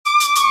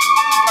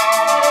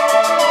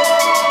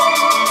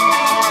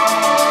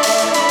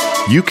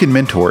You Can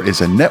Mentor is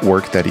a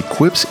network that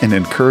equips and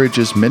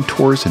encourages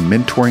mentors and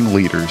mentoring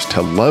leaders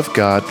to love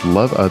God,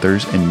 love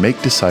others, and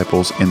make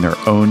disciples in their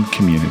own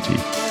community.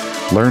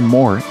 Learn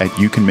more at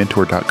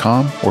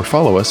youcanmentor.com or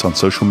follow us on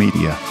social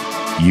media.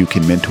 You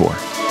Can Mentor.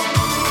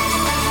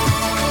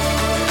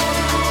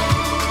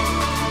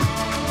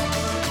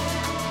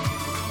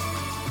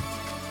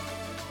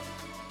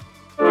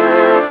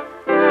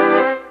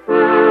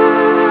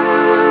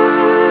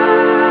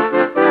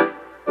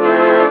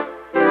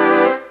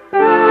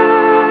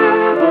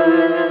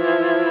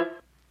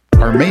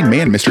 Our main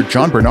man, Mr.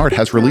 John Bernard,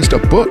 has released a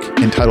book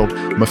entitled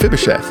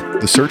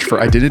Mephibosheth, The Search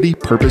for Identity,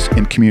 Purpose,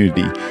 and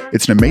Community.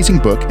 It's an amazing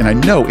book, and I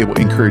know it will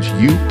encourage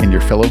you and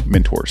your fellow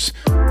mentors.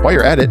 While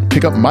you're at it,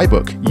 pick up my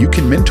book, You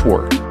Can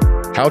Mentor,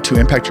 How to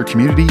Impact Your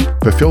Community,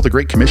 Fulfill the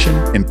Great Commission,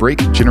 and Break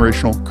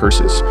Generational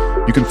Curses.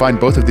 You can find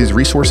both of these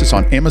resources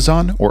on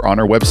Amazon or on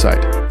our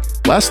website.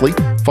 Lastly,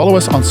 follow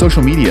us on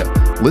social media,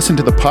 listen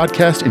to the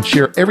podcast, and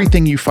share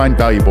everything you find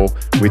valuable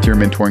with your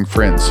mentoring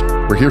friends.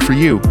 We're here for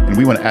you, and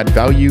we want to add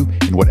value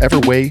in whatever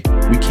way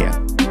we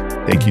can.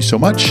 Thank you so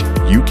much.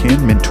 You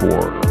Can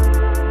Mentor.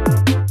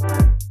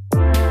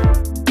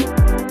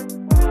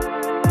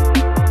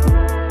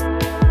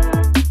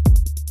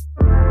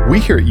 We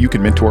here at You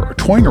Can Mentor are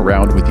toying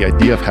around with the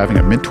idea of having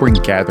a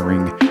mentoring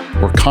gathering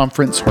or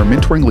conference where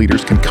mentoring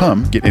leaders can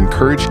come get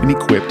encouraged and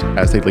equipped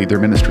as they lead their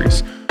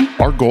ministries.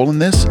 Our goal in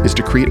this is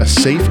to create a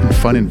safe and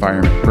fun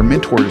environment where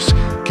mentors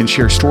can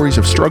share stories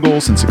of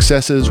struggles and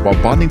successes while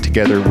bonding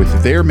together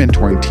with their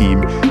mentoring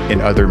team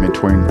and other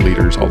mentoring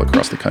leaders all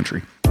across the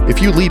country.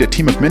 If you lead a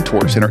team of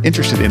mentors and are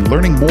interested in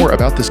learning more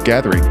about this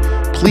gathering,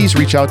 please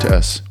reach out to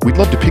us. We'd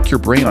love to pick your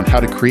brain on how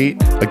to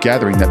create a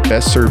gathering that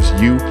best serves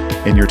you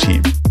and your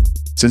team.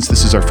 Since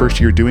this is our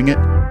first year doing it,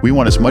 we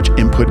want as much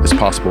input as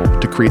possible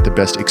to create the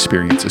best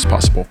experience as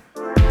possible.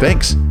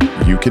 Thanks.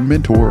 You Can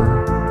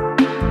Mentor.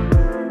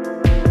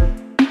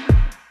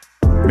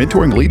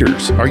 Mentoring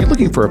leaders, are you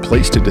looking for a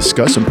place to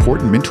discuss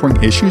important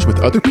mentoring issues with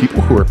other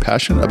people who are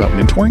passionate about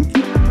mentoring?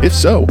 If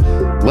so,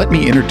 let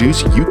me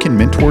introduce You Can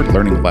Mentor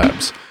Learning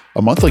Labs,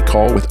 a monthly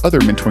call with other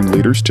mentoring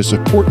leaders to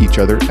support each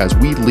other as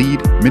we lead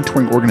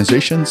mentoring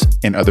organizations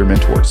and other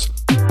mentors.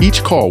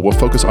 Each call will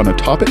focus on a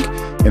topic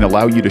and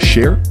allow you to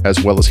share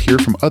as well as hear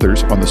from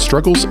others on the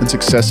struggles and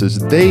successes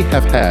they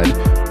have had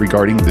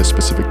regarding this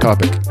specific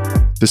topic.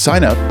 To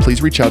sign up,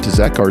 please reach out to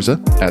Zach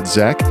Garza at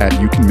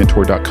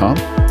zach@youcanmentor.com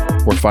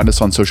or find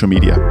us on social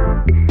media.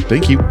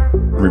 Thank you.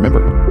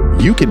 Remember,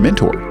 you can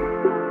mentor.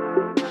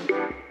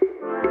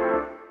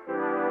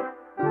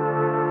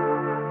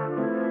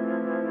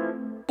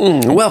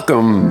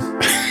 Welcome.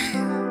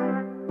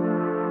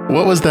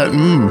 What was that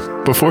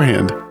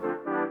beforehand?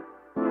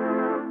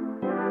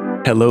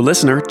 Hello,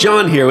 listener.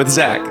 John here with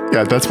Zach.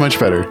 Yeah, that's much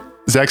better.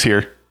 Zach's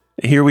here.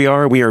 Here we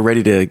are. We are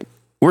ready to.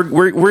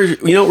 We're.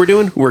 You know what we're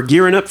doing? We're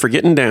gearing up for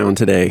getting down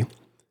today.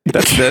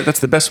 That's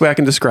the best way I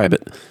can describe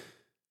it.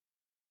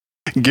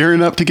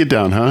 Gearing up to get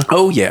down, huh?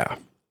 Oh yeah.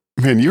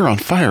 Man, you're on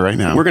fire right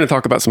now. We're going to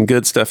talk about some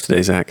good stuff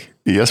today, Zach.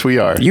 Yes, we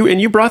are.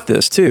 You brought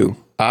this too.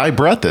 I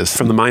brought this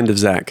from the mind of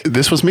Zach.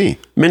 This was me.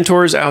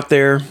 Mentors out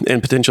there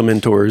and potential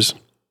mentors,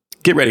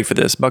 get ready for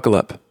this. Buckle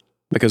up,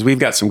 because we've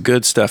got some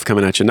good stuff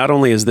coming at you. Not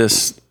only is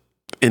this,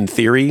 in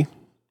theory,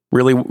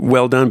 really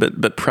well done,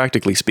 but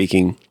practically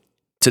speaking,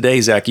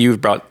 today, Zach,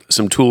 you've brought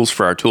some tools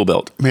for our tool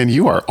belt. Man,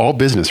 you are all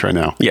business right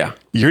now. Yeah.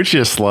 You're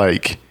just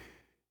like,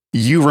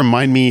 you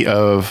remind me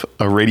of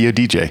a radio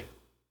DJ.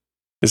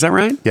 Is that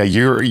right? Yeah,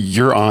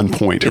 you're on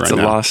point right now. It's a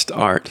lost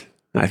art,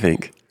 I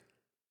think.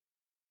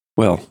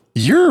 Well,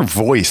 your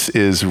voice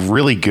is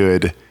really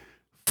good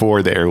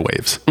for the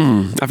airwaves.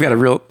 I've got a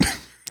real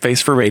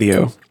face for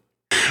radio.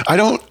 I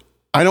don't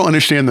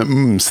understand the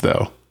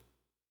though.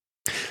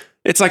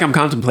 It's like I'm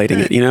contemplating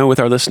it, with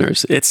our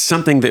listeners. It's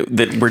something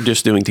that we're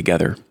just doing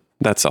together.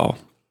 That's all.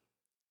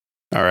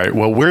 All right.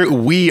 Well,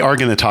 we are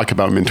going to talk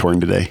about mentoring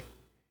today,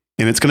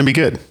 and it's going to be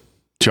good.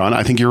 John,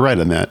 I think you're right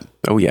on that.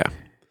 Oh yeah.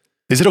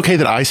 Is it okay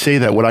that I say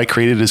that what I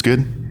created is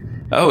good?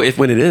 Oh,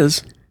 when it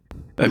is,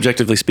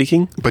 objectively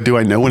speaking. But do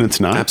I know when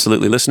it's not?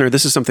 Absolutely. Listener,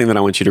 this is something that I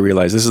want you to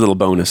realize. This is a little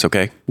bonus,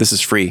 okay? This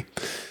is free.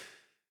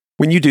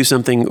 When you do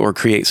something or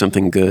create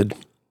something good,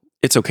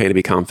 it's okay to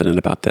be confident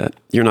about that.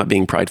 You're not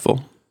being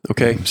prideful,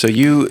 okay? So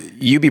you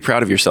be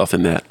proud of yourself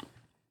in that.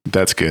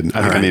 That's good.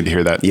 I think I need to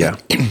hear that. Yeah.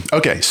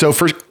 Okay. So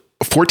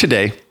for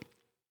today,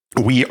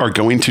 we are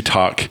going to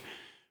talk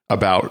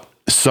about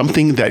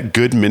something that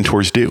good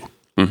mentors do.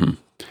 Mm-hmm.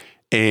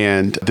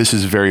 And this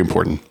is very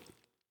important.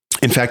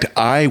 In fact,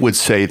 I would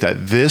say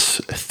that this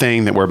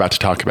thing that we're about to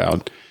talk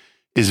about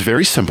is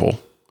very simple,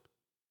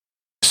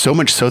 so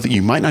much so that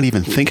you might not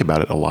even think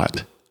about it a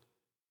lot.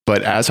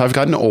 But as I've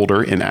gotten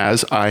older and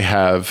as I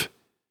have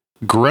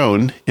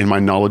grown in my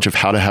knowledge of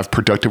how to have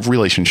productive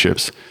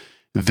relationships,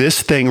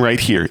 this thing right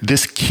here,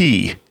 this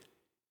key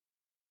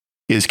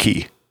is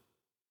key.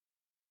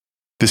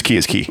 This key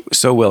is key.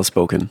 So well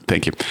spoken.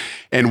 Thank you.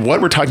 And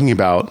what we're talking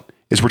about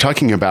is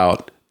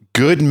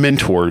good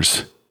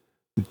mentors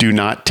do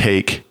not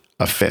take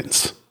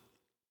offense.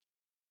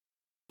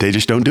 They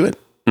just don't do it.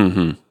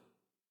 Mm-hmm.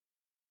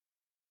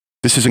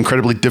 This is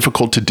incredibly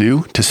difficult to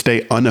do, to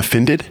stay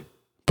unoffended,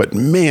 but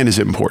man, is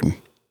it important.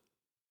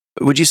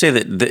 Would you say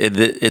that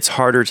it's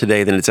harder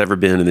today than it's ever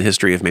been in the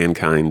history of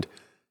mankind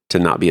to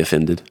not be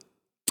offended?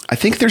 I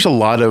think there's a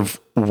lot of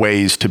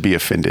ways to be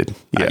offended.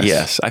 Yes.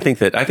 Yes. I think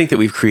that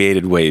we've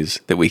created ways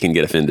that we can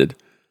get offended.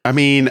 I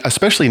mean,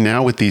 especially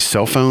now with these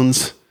cell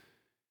phones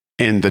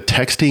and the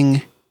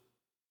texting.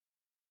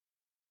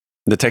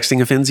 The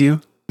texting offends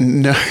you?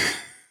 No.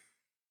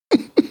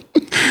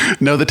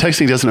 No, the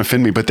texting doesn't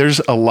offend me, but there's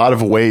a lot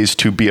of ways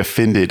to be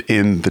offended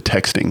in the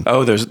texting.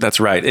 Oh, that's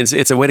right.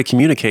 It's a way to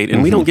communicate,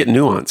 and we don't get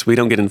nuance. We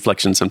don't get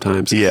inflection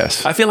sometimes.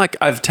 Yes. I feel like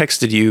I've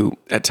texted you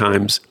at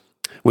times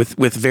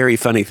with very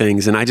funny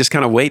things, and I just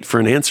kind of wait for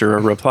an answer or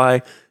a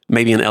reply,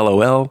 maybe an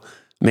LOL,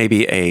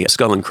 maybe a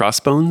skull and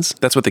crossbones.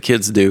 That's what the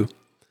kids do.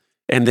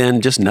 And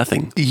then just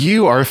nothing.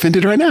 You are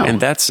offended right now.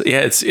 And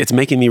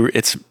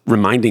it's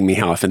reminding me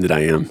how offended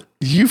I am.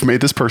 You've made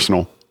this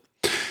personal.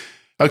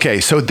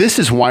 Okay, so this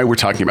is why we're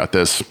talking about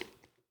this,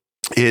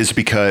 is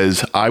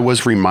because I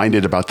was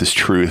reminded about this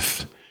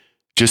truth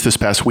just this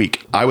past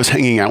week. I was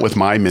hanging out with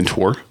my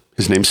mentor.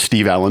 His name's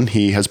Steve Allen.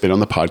 He has been on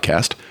the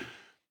podcast.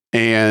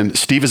 And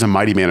Steve is a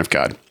mighty man of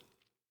God.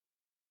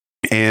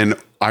 And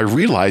I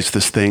realized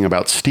this thing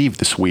about Steve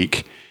this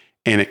week,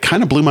 and it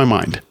kind of blew my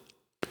mind.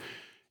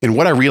 And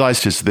what I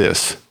realized is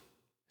this: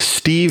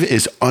 Steve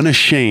is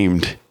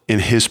unashamed in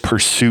his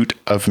pursuit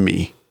of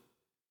me.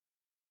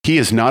 He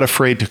is not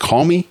afraid to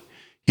call me.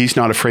 He's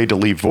not afraid to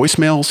leave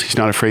voicemails. He's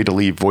not afraid to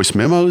leave voice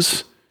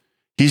memos.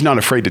 He's not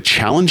afraid to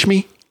challenge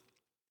me.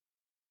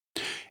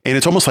 And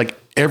it's almost like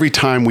every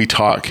time we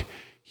talk,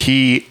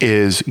 he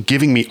is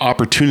giving me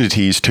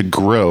opportunities to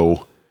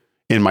grow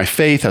in my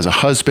faith as a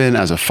husband,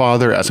 as a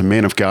father, as a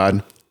man of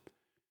God.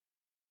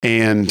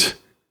 And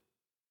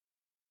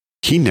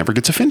he never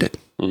gets offended.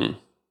 Mm-hmm.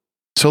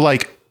 So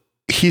like,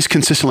 he's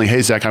consistently,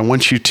 hey, Zach, I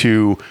want you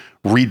to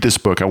read this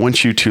book. I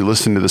want you to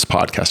listen to this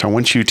podcast. I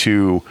want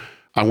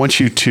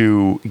you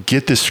to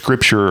get this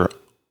scripture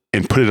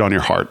and put it on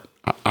your heart.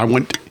 I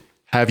want to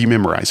have you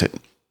memorize it.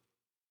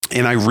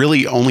 And I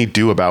really only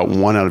do about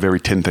 1 out of every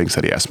 10 things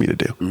that he asked me to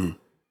do. Mm.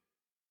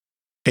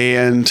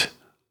 And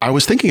I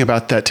was thinking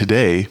about that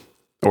today,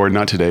 or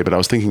not today, but I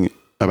was thinking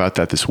about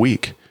that this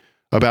week,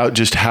 about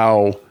just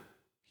how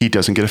he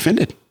doesn't get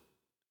offended,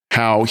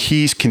 how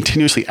he's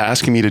continuously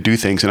asking me to do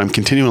things and I'm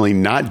continually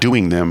not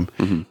doing them.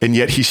 Mm-hmm. And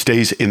yet he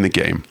stays in the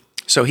game.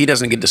 So he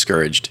doesn't get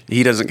discouraged.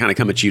 He doesn't kind of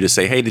come at you to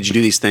say, hey, did you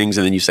do these things?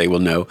 And then you say, well,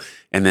 no.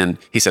 And then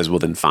he says, well,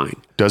 then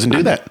fine. Doesn't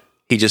do that.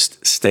 He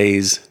just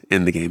stays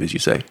in the game, as you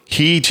say.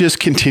 He just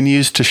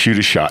continues to shoot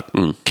a shot,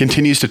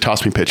 continues to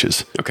toss me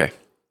pitches. Okay.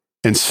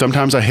 And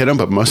sometimes I hit him,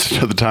 but most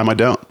of the time I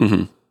don't.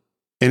 Mm-hmm.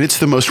 And it's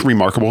the most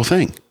remarkable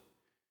thing.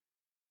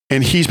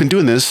 And he's been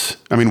doing this.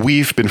 I mean,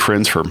 we've been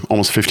friends for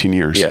almost 15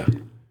 years. Yeah.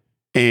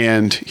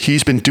 And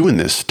he's been doing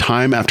this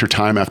time after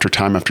time after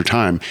time after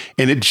time.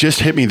 And it just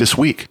hit me this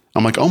week.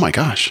 I'm like, oh my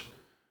gosh,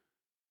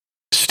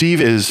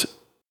 Steve is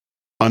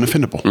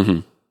unoffendable. Mm-hmm.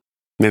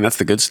 Man, that's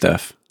the good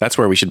stuff. That's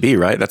where we should be,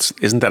 right?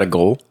 Isn't that a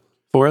goal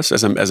for us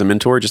as a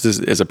mentor, just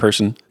as a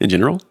person in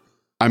general?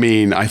 I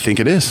mean, I think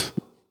it is.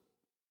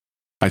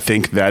 I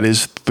think that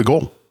is the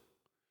goal.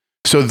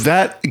 So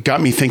that got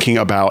me thinking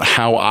about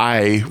how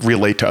I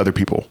relate to other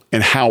people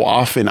and how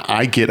often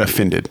I get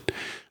offended.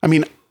 I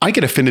mean, I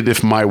get offended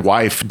if my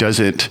wife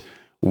doesn't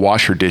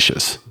wash her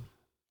dishes.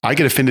 I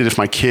get offended if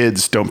my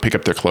kids don't pick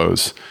up their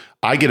clothes.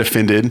 I get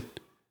offended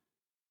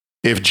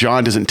if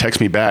John doesn't text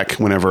me back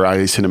whenever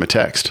I send him a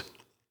text,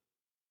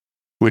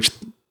 which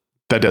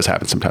that does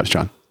happen sometimes,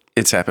 John.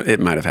 It's happened. It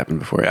might have happened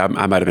before. I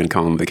might have been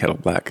calling the kettle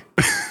black.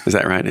 Is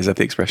that right? Is that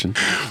the expression?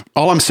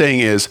 All I'm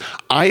saying is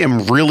I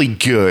am really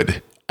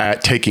good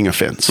at taking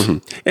offense.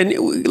 Mm-hmm.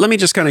 And let me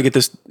just kind of get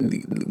this,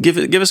 give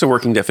us a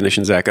working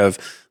definition, Zach, of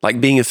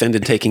like being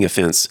offended, taking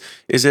offense.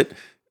 Is it,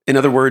 in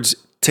other words,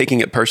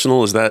 taking it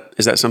personal? Is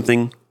that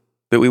something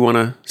that we want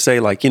to say?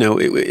 Like,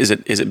 is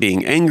it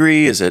being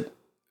angry? Is it,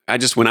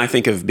 when I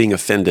think of being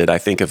offended, I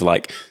think of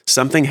like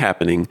something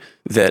happening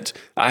that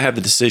I have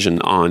the decision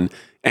on.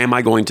 Am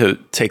I going to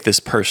take this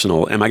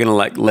personal? Am I going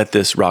to let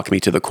this rock me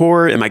to the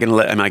core? Am I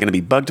going to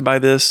be bugged by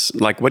this?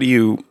 Like, what are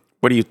you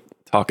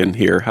talking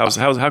here? How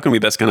can we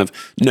best kind of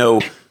know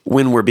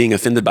when we're being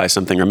offended by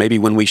something, or maybe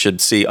when we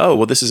should see, oh,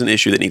 well, this is an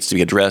issue that needs to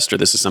be addressed, or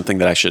this is something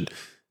that I should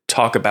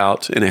talk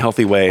about in a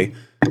healthy way.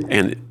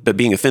 But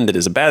being offended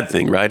is a bad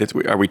thing, right?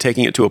 Are we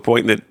taking it to a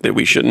point that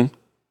we shouldn't?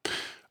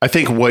 I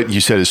think what you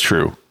said is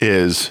true,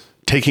 is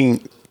taking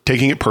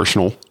it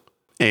personal,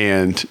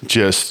 and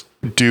just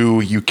do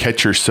you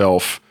catch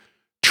yourself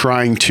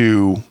trying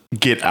to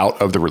get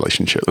out of the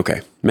relationship?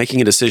 Okay.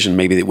 Making a decision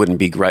maybe that wouldn't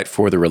be right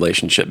for the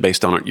relationship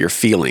based on your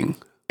feeling.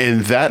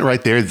 And that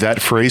right there,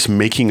 that phrase,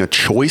 making a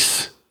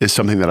choice, is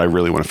something that I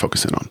really want to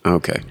focus in on.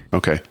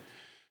 Okay.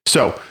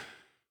 So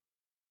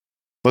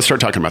let's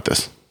start talking about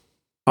this.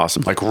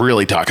 Awesome. Like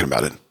really talking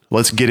about it.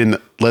 Let's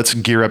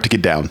gear up to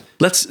get down.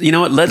 Let's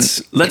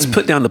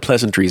put down the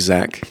pleasantries,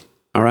 Zach.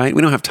 All right.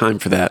 We don't have time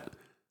for that.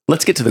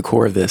 Let's get to the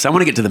core of this. I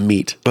want to get to the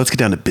meat. Let's get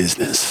down to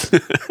business.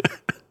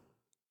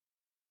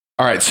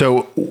 All right.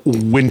 So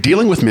when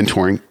dealing with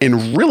mentoring,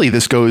 and really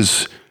this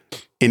goes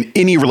in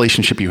any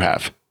relationship you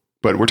have,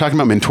 but we're talking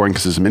about mentoring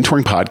because it's a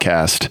mentoring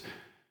podcast.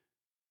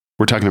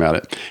 We're talking about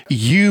it.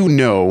 You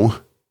know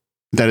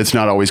that it's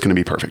not always going to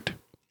be perfect.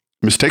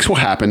 Mistakes will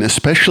happen,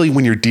 especially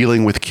when you're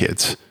dealing with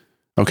kids.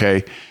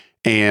 Okay.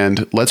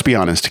 And let's be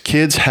honest,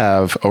 kids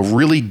have a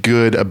really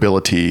good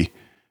ability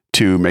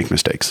to make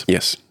mistakes.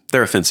 Yes.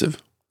 They're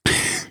offensive.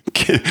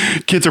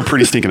 Kids are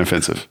pretty stinking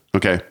offensive.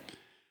 Okay.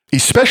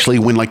 Especially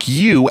when like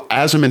you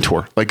as a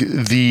mentor, like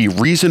the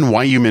reason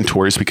why you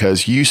mentor is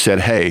because you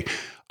said, hey,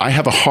 I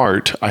have a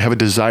heart, I have a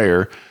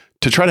desire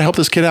to try to help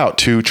this kid out,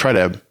 to try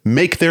to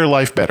make their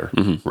life better.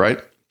 Right.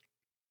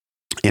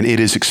 And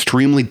it is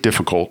extremely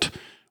difficult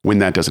when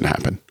that doesn't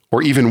happen.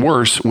 Or even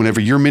worse,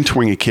 whenever you're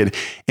mentoring a kid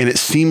and it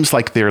seems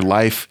like their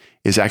life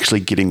is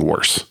actually getting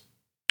worse.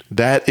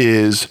 That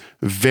is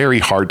very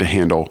hard to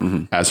handle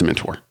as a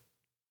mentor.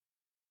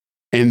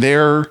 And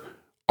there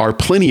are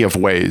plenty of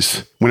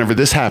ways whenever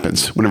this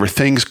happens, whenever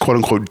things, quote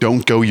unquote,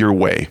 don't go your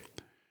way,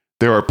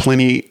 there are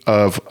plenty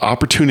of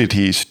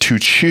opportunities to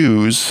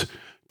choose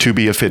to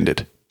be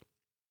offended.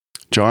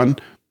 John,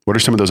 what are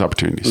some of those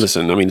opportunities?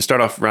 Listen, I mean,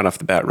 start off right off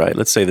the bat, right?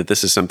 Let's say that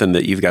this is something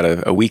that you've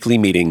got a weekly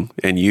meeting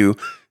and you,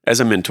 as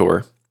a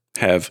mentor,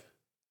 have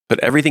put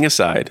everything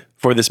aside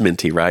for this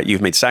mentee, right?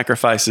 You've made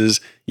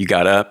sacrifices. You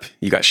got up,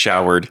 you got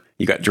showered,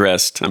 you got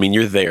dressed. I mean,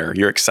 you're there.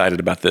 You're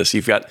excited about this.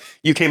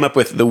 You came up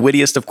with the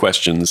wittiest of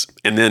questions.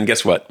 And then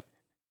guess what?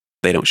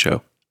 They don't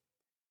show.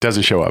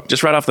 Doesn't show up.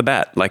 Just right off the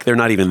bat. Like they're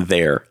not even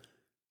there.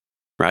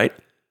 Right?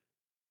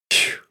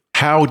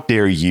 How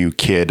dare you,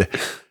 kid?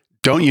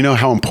 Don't you know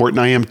how important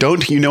I am?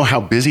 Don't you know how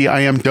busy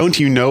I am? Don't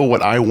you know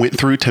what I went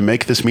through to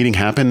make this meeting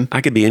happen?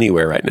 I could be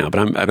anywhere right now, but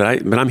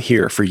I'm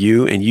here for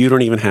you, and you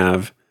don't even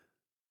have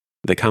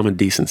the common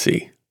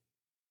decency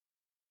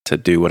to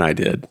do what I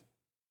did.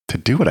 To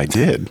do what I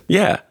did?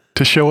 Yeah.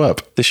 To show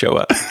up. To show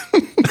up.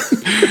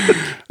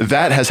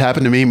 That has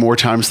happened to me more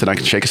times than I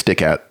can shake a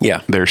stick at.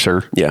 Yeah. There,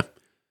 sir. Yeah.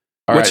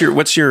 What's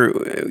your,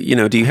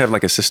 do you have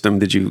like a system?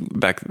 Did you,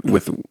 back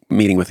with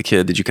meeting with a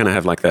kid, did you kind of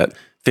have like that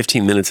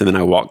 15 minutes and then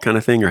I walk kind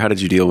of thing? Or how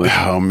did you deal with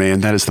it? Oh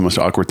man, that is the most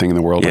awkward thing in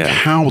the world. Yeah. Like,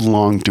 how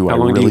long do I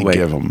really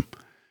give them?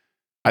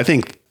 I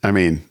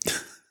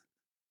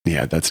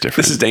yeah, that's different.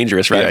 This is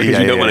dangerous, right? Because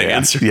you don't want to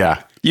answer.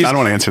 Yeah. I don't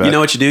want to answer that. You know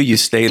what you do? You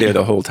stay there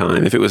the whole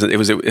time. If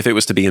it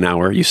was to be an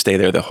hour, you stay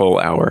there the whole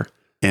hour.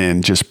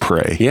 And just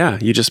pray. Yeah.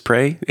 You just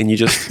pray and you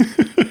just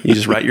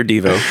write your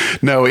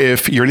Devo. No,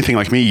 if you're anything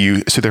like me,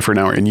 you sit there for an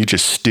hour and you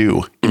just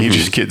stew and you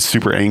just get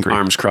super angry.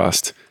 Arms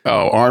crossed.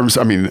 Oh, arms.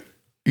 I mean,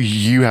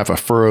 you have a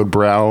furrowed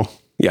brow.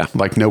 Yeah.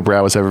 Like no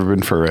brow has ever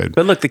been furrowed.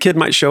 But look, the kid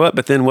might show up,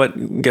 but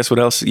then guess what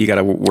else you got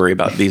to worry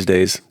about these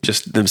days?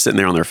 Just them sitting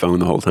there on their phone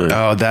the whole time.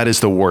 Oh, that is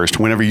the worst.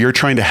 Whenever you're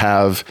trying to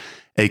have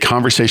a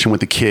conversation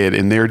with the kid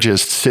and they're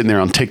just sitting there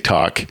on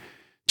TikTok,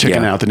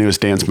 checking out the newest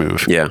dance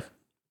move. Yeah.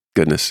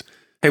 Goodness.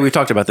 Hey, we've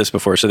talked about this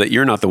before, so that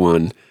you're not the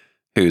one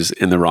who's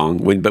in the wrong.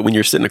 But when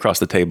you're sitting across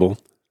the table,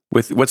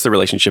 what's the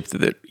relationship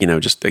that,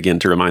 just again,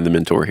 to remind the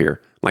mentor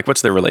here, like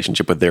what's their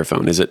relationship with their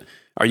phone?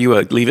 Are you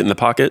leave it in the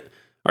pocket?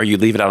 Are you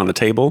leave it out on the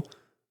table?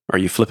 Or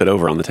you flip it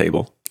over on the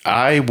table?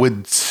 I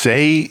would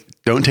say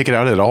don't take it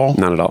out at all.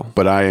 Not at all.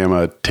 But I am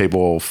a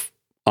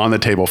on the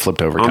table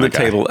flipped over on the guy.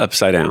 Table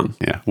upside down.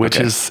 Yeah, which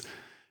is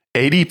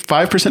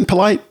 85%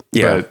 polite.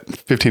 Yeah, but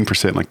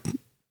 15% like,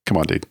 come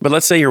on, dude. But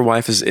let's say your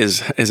wife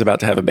is about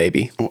to have a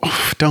baby.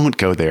 Don't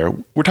go there.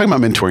 We're talking about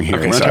mentoring here.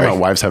 Okay, We're not talking about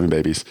wives having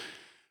babies.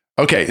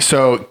 Okay,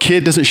 so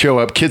kid doesn't show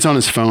up. Kid's on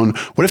his phone.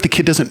 What if the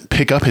kid doesn't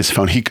pick up his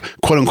phone? He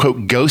quote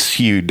unquote ghosts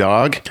you,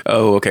 dog.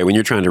 Oh, okay. When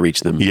you're trying to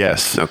reach them.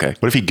 Yes. Okay.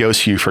 What if he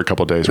ghosts you for a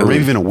couple of days or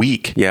maybe even a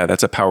week? Yeah,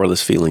 that's a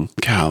powerless feeling.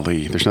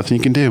 Golly, there's nothing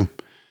you can do.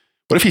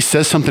 What if he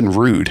says something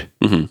rude,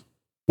 mm-hmm.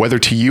 whether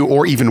to you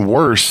or even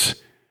worse,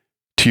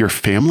 to your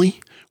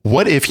family?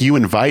 What if you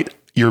invite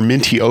your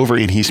mentee over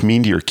and he's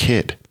mean to your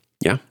kid?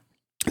 Yeah.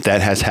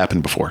 That has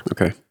happened before.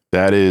 Okay.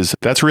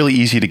 That's really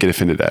easy to get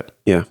offended at.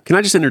 Yeah. Can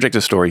I just interject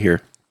a story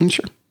here?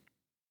 Sure.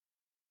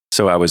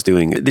 So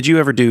did you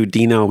ever do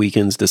D-Now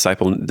weekends,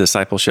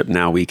 discipleship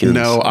now weekends?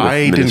 No,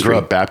 I didn't grow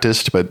up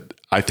Baptist, but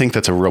I think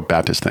that's a real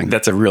Baptist thing.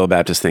 That's a real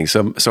Baptist thing.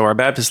 So our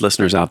Baptist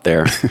listeners out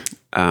there,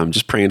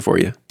 just praying for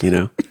you,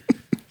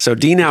 So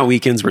D-Now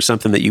weekends were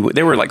something that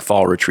they were like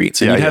fall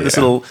retreats. And you'd have this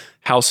little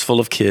house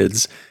full of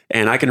kids.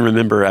 And I can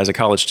remember as a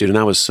college student,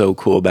 I was so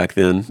cool back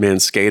then.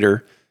 Man,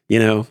 skater,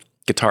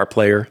 guitar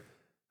player,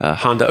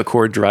 Honda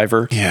Accord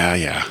driver.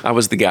 Yeah. I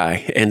was the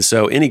guy. And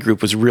so any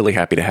group was really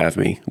happy to have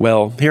me.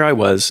 Well, here I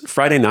was,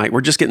 Friday night,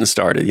 we're just getting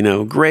started,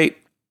 great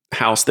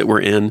house that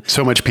we're in.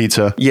 So much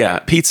pizza. Yeah,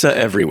 pizza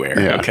everywhere.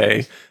 Yeah.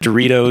 Okay.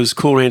 Doritos,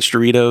 Cool Ranch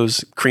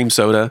Doritos, cream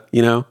soda,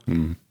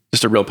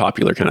 just a real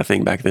popular kind of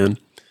thing back then.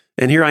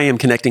 And here I am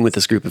connecting with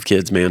this group of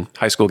kids, man,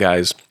 high school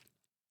guys.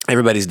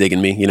 Everybody's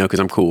digging me,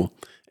 because I'm cool.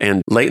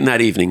 And late in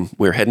that evening,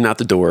 we're heading out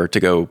the door to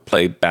go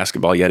play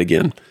basketball yet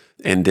again.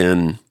 And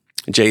then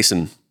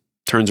Jason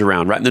turns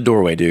around right in the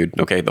doorway, dude.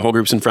 Okay, the whole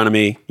group's in front of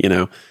me.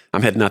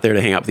 I'm heading out there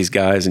to hang out with these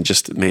guys and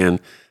just, man,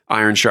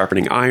 iron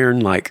sharpening iron.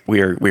 Like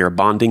we are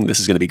bonding. This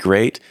is going to be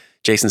great.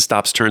 Jason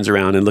stops, turns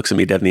around, and looks at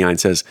me dead in the eye and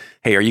says,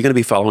 "Hey, are you going to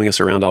be following us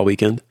around all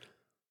weekend?"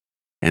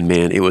 And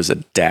man, it was a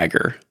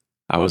dagger.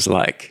 I was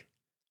like,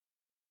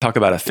 talk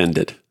about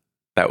offended.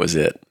 That was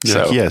it.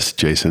 So, yes,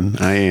 Jason,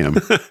 I am.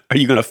 Are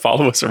you going to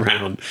follow us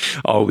around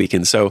all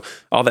weekend? So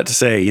all that to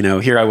say,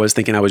 here I was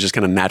thinking I was just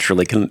kind of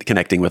naturally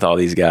connecting with all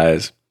these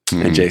guys.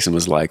 And Jason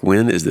was like,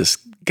 when is this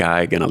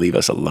guy going to leave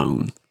us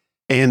alone?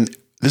 And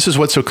this is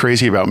what's so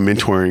crazy about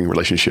mentoring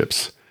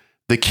relationships.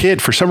 The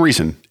kid, for some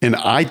reason, and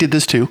I did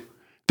this too,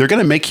 they're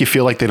going to make you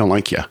feel like they don't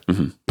like you,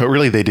 but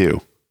really they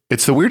do.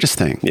 It's the weirdest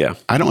thing. Yeah.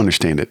 I don't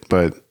understand it,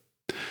 but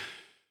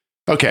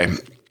okay.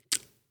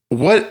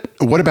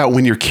 What about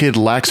when your kid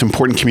lacks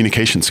important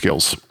communication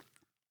skills?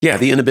 Yeah,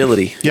 the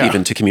inability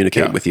even to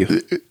communicate with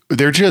you.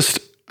 They're just,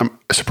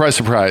 surprise,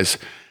 surprise,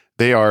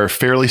 they are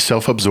fairly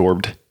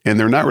self-absorbed and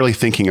they're not really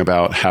thinking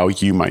about how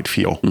you might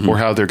feel or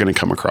how they're going to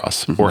come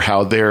across or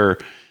how their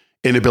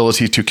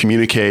inability to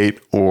communicate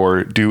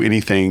or do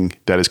anything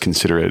that is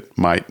considerate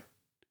might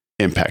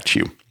impact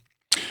you.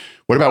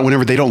 What about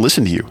whenever they don't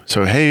listen to you?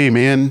 So, hey,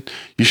 man,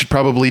 you should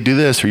probably do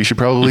this or you should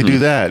probably do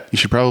that. You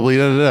should probably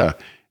da-da-da.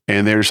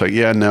 And they're just like,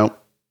 yeah, no.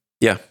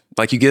 Yeah.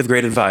 Like you give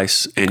great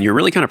advice and you're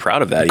really kind of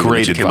proud of that.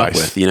 Great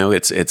advice.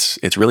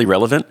 It's really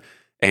relevant.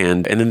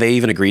 And then they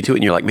even agree to it.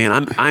 And you're like,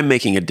 man, I'm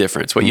making a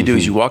difference. What you do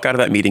is you walk out of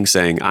that meeting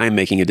saying, I'm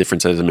making a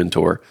difference as a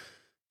mentor.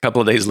 A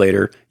couple of days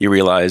later, you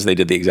realize they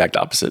did the exact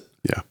opposite.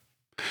 Yeah.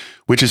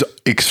 Which is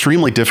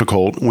extremely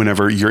difficult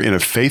whenever you're in a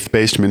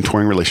faith-based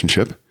mentoring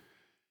relationship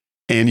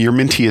and your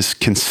mentee is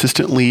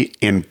consistently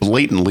and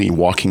blatantly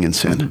walking in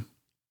sin.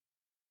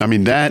 I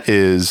mean, that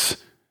is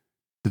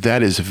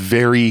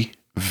very,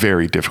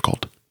 very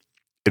difficult.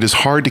 It is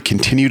hard to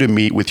continue to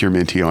meet with your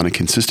mentee on a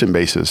consistent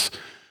basis,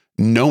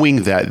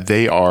 knowing that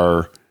they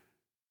are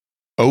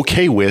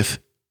okay with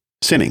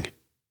sinning.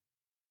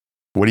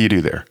 What do you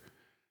do there?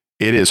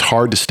 It is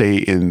hard to stay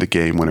in the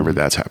game whenever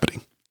that's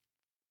happening.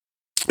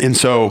 And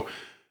so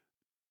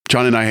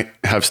John and I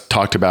have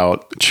talked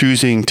about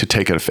choosing to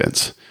take an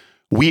offense.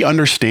 We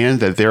understand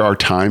that there are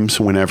times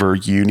whenever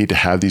you need to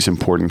have these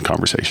important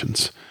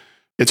conversations.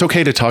 It's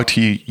okay to talk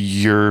to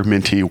your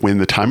mentee when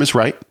the time is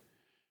right,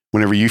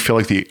 whenever you feel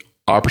like the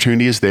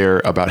opportunity is there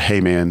about, hey,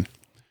 man,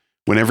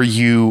 whenever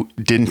you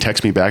didn't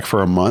text me back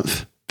for a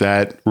month,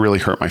 that really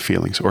hurt my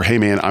feelings. Or, hey,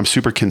 man, I'm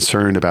super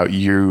concerned about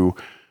you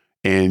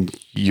and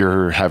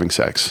you're having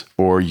sex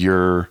or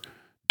you're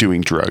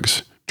doing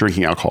drugs,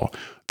 drinking alcohol.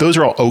 Those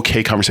are all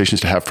okay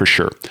conversations to have for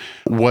sure.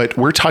 What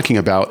we're talking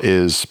about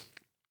is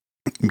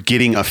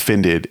getting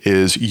offended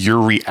is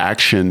your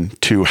reaction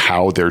to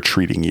how they're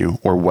treating you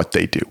or what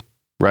they do.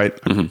 Right?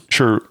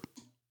 Sure.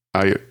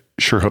 I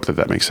sure hope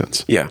that makes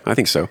sense. Yeah, I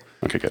think so.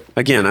 Okay, good.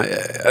 Again,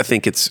 I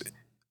think it's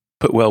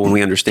put well when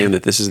we understand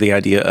that this is the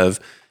idea of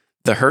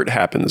the hurt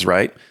happens,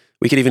 right?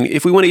 We could even,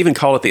 if we want to even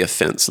call it the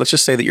offense, let's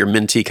just say that your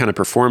mentee kind of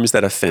performs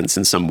that offense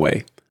in some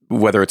way,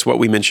 whether it's what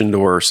we mentioned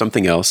or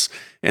something else.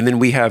 And then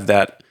we have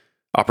that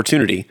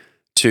opportunity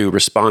to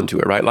respond to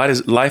it, right?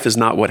 Life is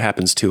not what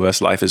happens to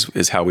us. Life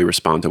is how we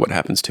respond to what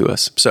happens to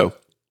us. So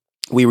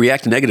we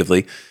react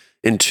negatively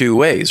in two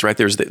ways, right?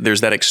 There's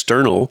that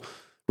external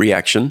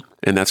reaction,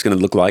 and that's going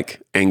to look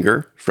like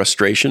anger,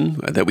 frustration,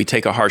 that we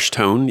take a harsh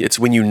tone. It's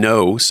when you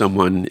know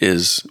someone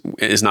is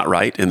not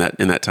right in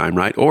that time,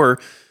 right? Or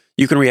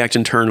you can react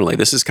internally.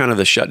 This is kind of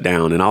the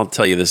shutdown, and I'll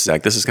tell you this,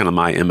 Zach, this is kind of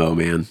my MO,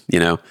 man.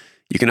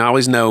 You can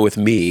always know with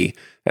me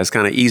as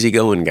kind of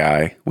easygoing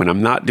guy when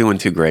I'm not doing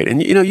too great.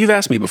 And you've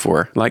asked me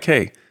before, like,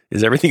 hey,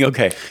 is everything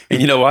okay?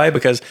 And you know why?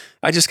 Because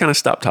I just kind of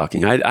stop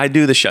talking. I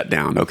do the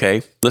shutdown,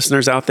 okay?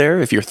 Listeners out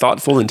there, if you're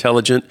thoughtful,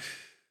 intelligent,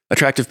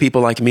 attractive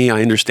people like me,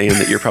 I understand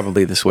that you're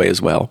probably this way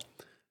as well.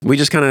 We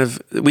kind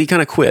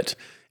of quit.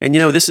 And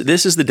this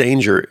is the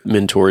danger,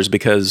 mentors,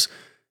 because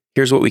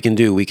here's what we can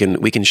do. We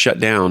can shut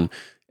down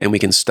and we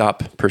can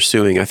stop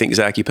pursuing. I think,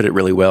 Zach, you put it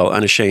really well,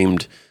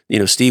 unashamed.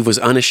 Steve was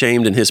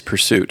unashamed in his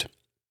pursuit.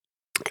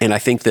 And I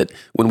think that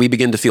when we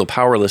begin to feel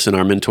powerless in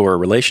our mentor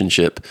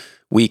relationship,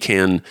 we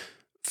can,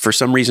 for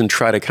some reason,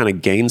 try to kind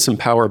of gain some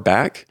power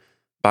back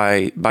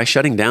by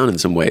shutting down in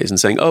some ways and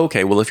saying, oh,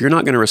 okay, well, if you're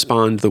not going to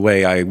respond the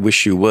way I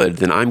wish you would,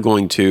 then I'm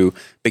going to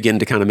begin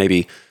to kind of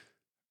maybe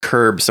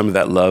curb some of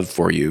that love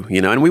for you,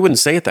 and we wouldn't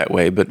say it that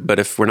way, but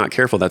if we're not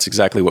careful, that's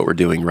exactly what we're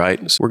doing,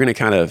 right? So we're going to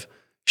kind of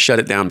shut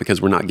it down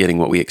because we're not getting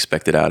what we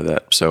expected out of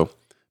that. So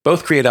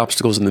both create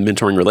obstacles in the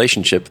mentoring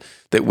relationship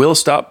that will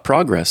stop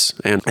progress,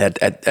 and at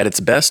its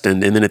best,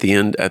 and then at the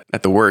end,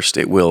 at the worst,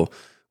 it will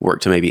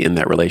work to maybe end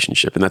that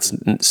relationship. And that's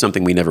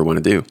something we never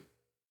want to do.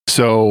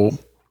 So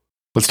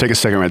let's take a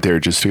second right there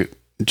just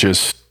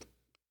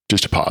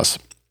to pause.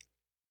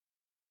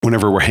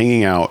 Whenever we're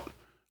hanging out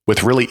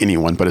with really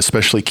anyone, but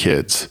especially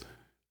kids,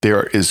 there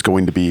are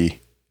going to be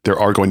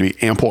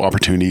ample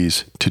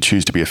opportunities to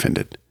choose to be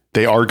offended.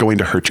 They are going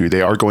to hurt you.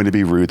 They are going to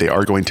be rude. They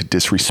are going to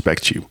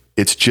disrespect you.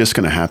 It's just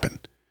going to happen.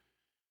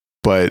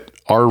 But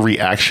our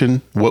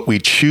reaction, what we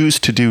choose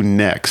to do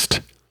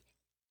next,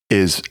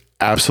 is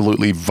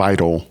absolutely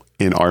vital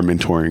in our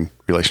mentoring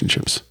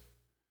relationships.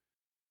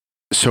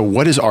 So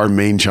what is our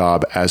main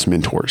job as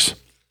mentors?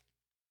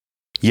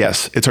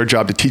 yes, it's our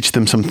job to teach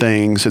them some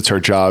things. It's our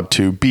job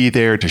to be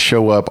there, to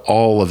show up.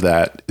 All of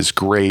that is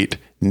great,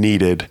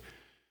 needed.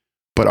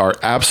 But our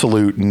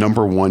absolute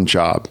number one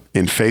job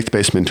in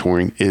faith-based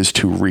mentoring is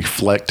to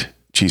reflect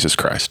Jesus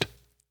Christ.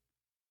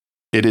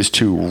 It is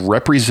to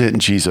represent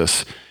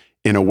Jesus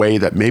in a way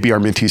that maybe our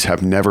mentees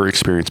have never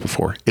experienced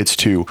before. It's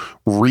to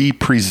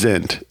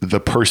represent the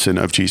person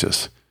of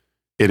Jesus.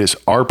 It is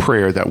our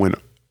prayer that when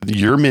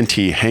your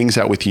mentee hangs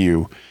out with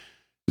you,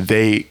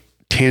 they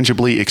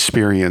tangibly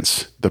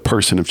experience the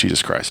person of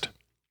Jesus Christ.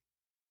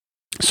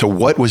 So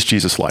what was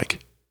Jesus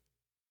like?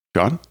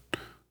 John,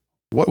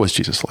 what was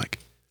Jesus like?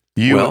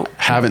 You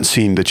haven't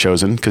seen The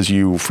Chosen because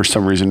you, for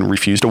some reason,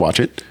 refuse to watch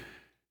it.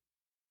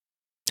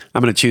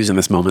 I'm going to choose in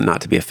this moment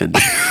not to be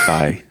offended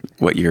by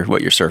what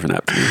you're serving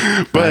up to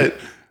me. But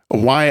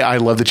why I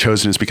love The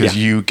Chosen is because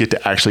you get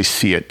to actually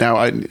see it.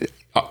 Now,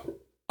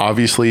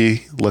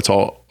 obviously, let's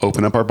all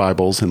open up our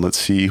Bibles and let's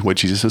see what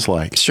Jesus is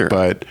like. Sure.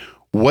 But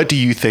what do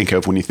you think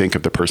of when you think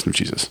of the person of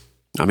Jesus?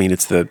 I mean,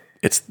 it's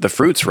the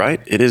fruits, right?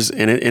 It is,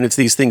 and it's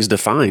these things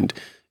defined.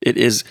 It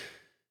is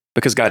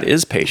because God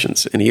is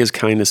patience, and He is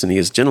kindness, and He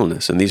is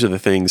gentleness, and these are the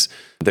things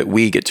that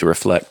we get to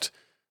reflect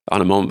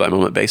on a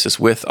moment-by-moment basis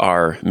with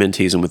our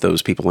mentees and with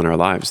those people in our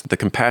lives. The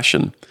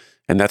compassion,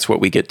 and that's what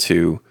we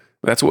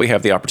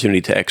have the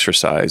opportunity to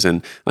exercise.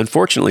 And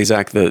unfortunately,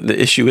 Zach,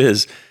 the issue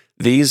is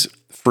these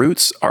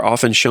fruits are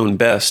often shown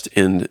best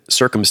in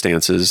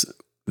circumstances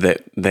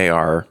that they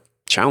are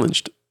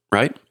challenged,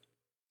 right?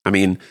 I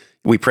mean,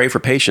 we pray for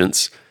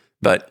patience,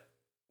 but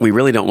we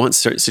really don't want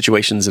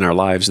situations in our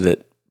lives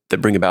that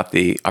bring about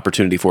the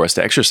opportunity for us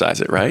to exercise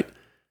it, right?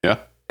 Yeah.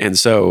 And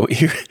so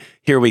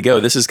here we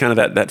go. This is kind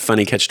of that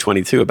funny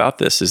catch-22 about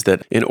this, is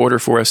that in order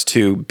for us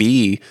to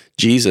be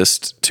Jesus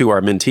to our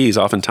mentees,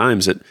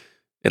 oftentimes it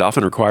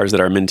often requires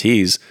that our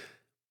mentees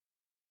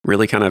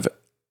really kind of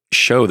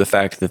show the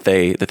fact that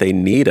they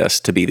need us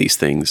to be these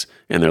things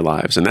in their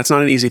lives. And that's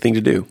not an easy thing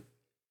to do.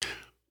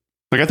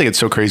 Like, I think it's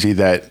so crazy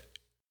that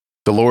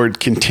the Lord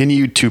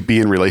continued to be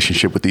in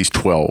relationship with these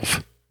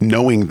 12,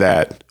 knowing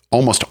that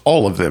almost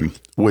all of them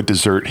would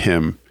desert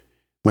Him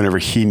whenever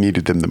He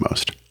needed them the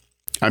most.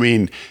 I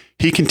mean,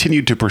 He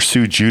continued to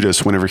pursue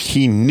Judas whenever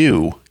He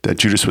knew that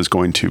Judas was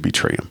going to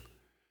betray Him.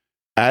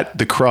 At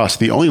the cross,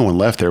 the only one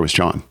left there was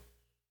John.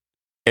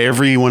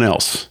 Everyone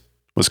else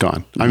was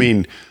gone. Mm-hmm. I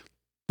mean,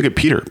 look at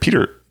Peter.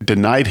 Peter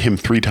denied Him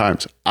 3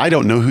 times. I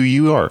don't know who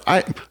you are. I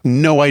have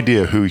no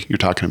idea who you're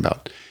talking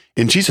about.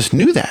 And Jesus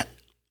knew that.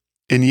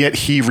 And yet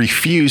He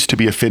refused to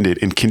be offended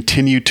and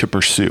continued to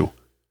pursue.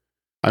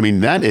 I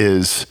mean, that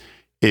is,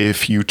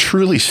 if you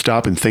truly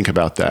stop and think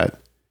about that,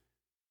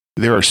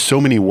 there are so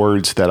many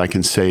words that I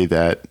can say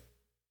that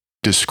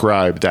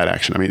describe that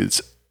action. I mean,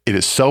 it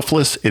is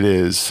selfless. It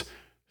is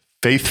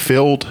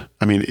faith-filled.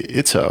 I mean,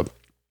 it's a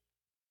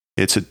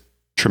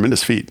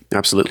tremendous feat.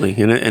 Absolutely.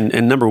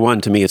 And number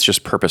one, to me, it's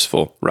just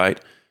purposeful, right?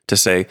 To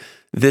say,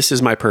 this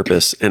is my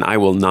purpose, and I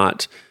will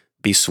not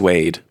be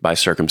swayed by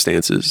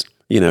circumstances.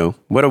 You know,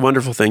 what a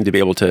wonderful thing to be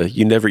able to,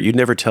 you'd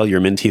never tell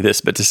your mentee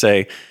this, but to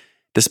say,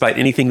 despite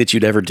anything that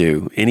you'd ever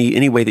do,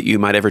 any way that you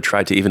might ever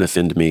try to even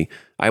offend me,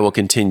 I will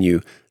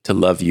continue to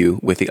love you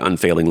with the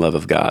unfailing love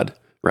of God,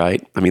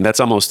 right? I mean, it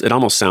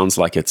almost sounds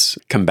like it's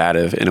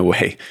combative in a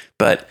way,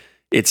 but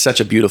it's such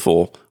a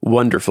beautiful,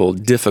 wonderful,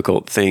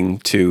 difficult thing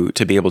to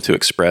be able to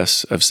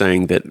express, of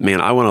saying that,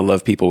 man, I want to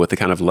love people with the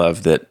kind of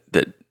love that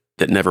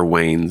never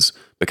wanes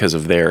because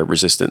of their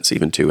resistance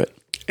even to it.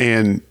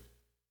 And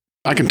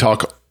I can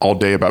talk all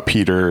day about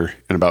Peter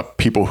and about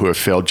people who have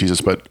failed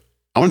Jesus, but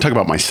I want to talk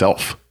about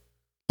myself.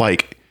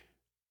 Like,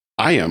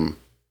 I am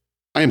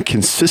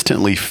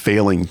consistently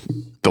failing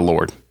the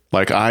Lord.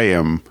 Like,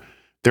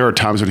 there are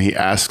times when He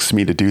asks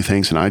me to do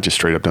things and I just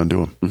straight up don't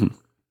do them. Mm-hmm.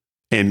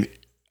 And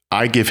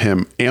I give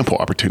Him ample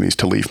opportunities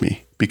to leave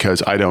me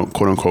because I don't,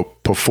 quote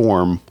unquote,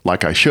 perform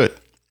like I should,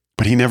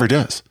 but He never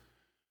does.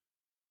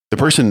 The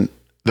person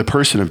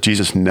of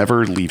Jesus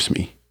never leaves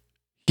me.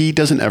 He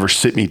doesn't ever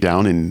sit me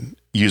down and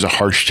use a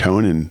harsh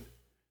tone and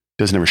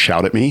doesn't ever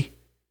shout at me.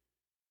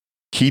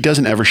 He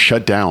doesn't ever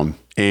shut down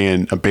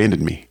and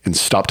abandon me and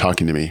stop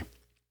talking to me.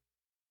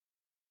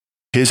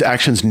 His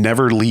actions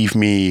never leave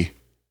me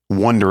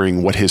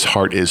wondering what His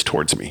heart is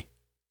towards me.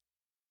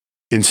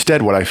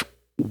 Instead, what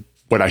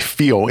I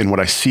feel and what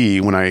I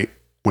see when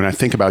I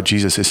think about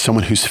Jesus is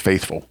someone who's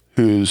faithful,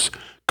 who's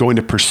going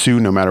to pursue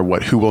no matter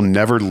what, who will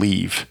never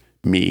leave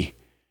me.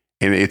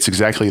 And it's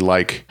exactly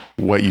like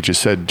what you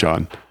just said,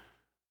 John.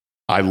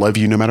 I love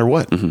you no matter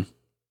what. Mm-hmm.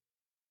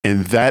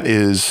 And that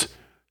is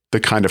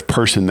the kind of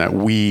person that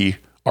we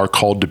are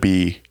called to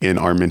be in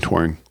our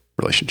mentoring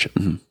relationship.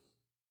 Mm-hmm.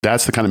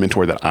 That's the kind of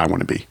mentor that I want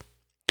to be.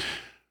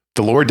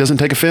 The Lord doesn't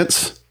take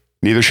offense.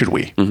 Neither should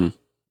we. Mm-hmm.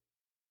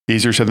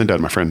 Easier said than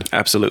done, my friend.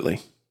 Absolutely.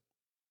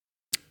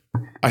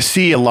 I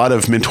see a lot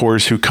of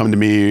mentors who come to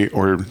me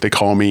or they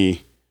call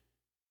me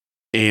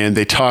and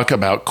they talk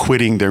about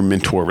quitting their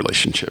mentor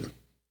relationship.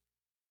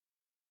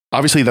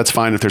 Obviously, that's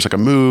fine if there's like a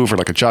move or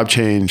like a job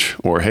change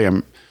or, hey,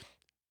 I'm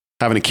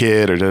having a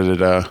kid or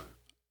da-da-da.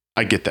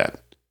 I get that.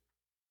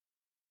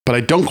 But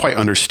I don't quite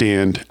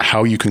understand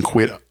how you can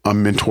quit a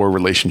mentor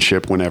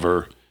relationship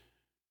whenever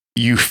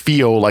you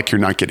feel like you're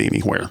not getting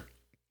anywhere,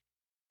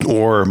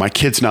 or my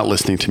kid's not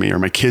listening to me, or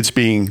my kid's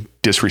being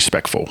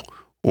disrespectful,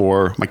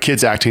 or my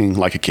kid's acting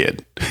like a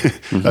kid,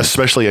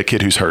 especially a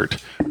kid who's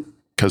hurt,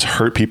 because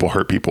hurt people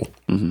hurt people.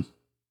 Mm-hmm.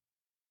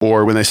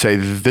 Or when they say,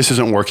 this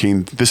isn't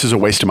working, this is a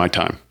waste of my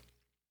time.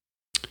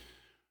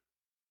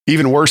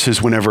 Even worse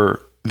is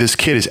whenever this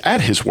kid is at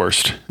his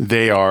worst.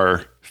 They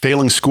are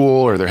failing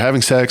school, or they're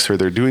having sex, or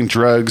they're doing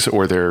drugs,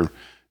 or they're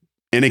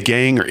in a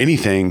gang or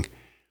anything,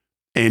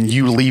 and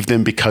you leave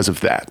them because of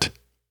that.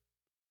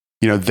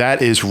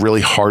 That is really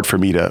hard for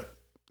me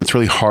it's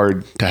really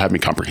hard to have me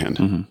comprehend.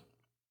 Mm-hmm.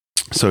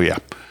 So, yeah.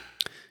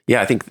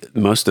 Yeah, I think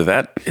most of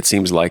that, it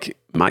seems like,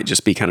 might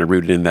just be kind of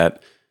rooted in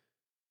that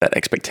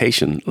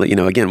expectation.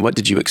 Again, what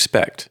did you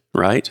expect,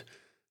 right?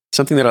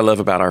 Something that I love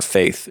about our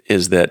faith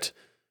is that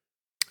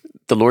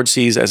the Lord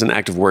sees as an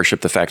act of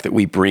worship the fact that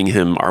we bring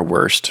him our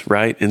worst,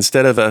 right?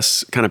 Instead of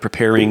us kind of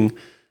preparing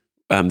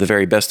the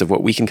very best of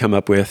what we can come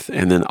up with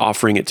and then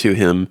offering it to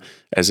him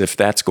as if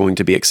that's going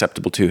to be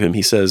acceptable to him,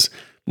 he says,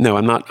 no,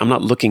 I'm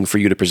not looking for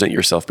you to present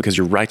yourself because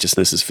your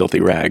righteousness is filthy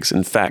rags.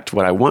 In fact,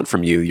 what I want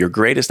from you, your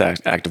greatest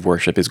act of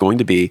worship, is going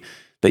to be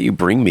that you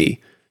bring me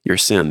your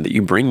sin, that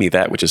you bring me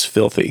that which is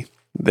filthy,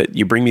 that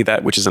you bring me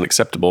that which is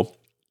unacceptable,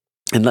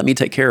 and let me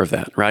take care of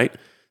that, right?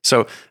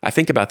 So I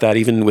think about that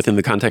even within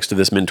the context of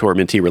this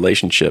mentor-mentee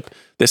relationship,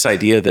 this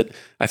idea that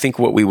I think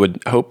what we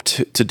would hope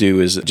to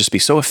do is just be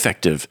so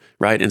effective,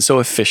 right, and so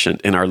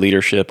efficient in our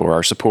leadership or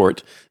our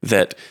support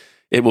that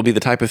it will be the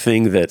type of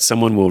thing that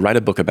someone will write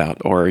a book about,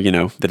 or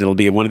that it'll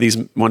be one of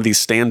these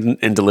stand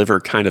and deliver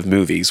kind of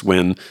movies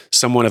when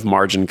someone of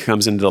margin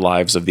comes into the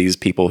lives of these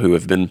people who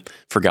have been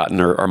forgotten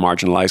or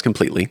marginalized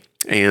completely,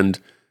 and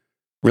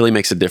really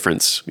makes a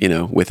difference,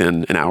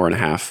 within an hour and a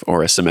half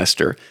or a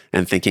semester,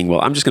 and thinking,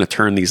 well, I'm just going to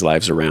turn these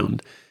lives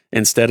around,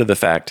 instead of the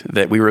fact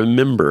that we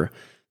remember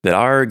that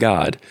our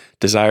God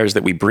desires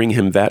that we bring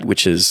him that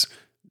which is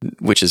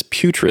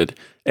putrid,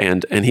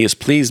 and he is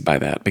pleased by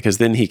that, because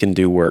then he can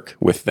do work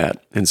with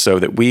that. And so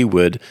that we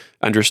would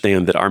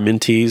understand that our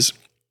mentees,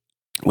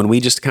 when we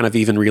just kind of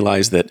even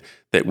realize that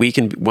we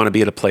can want to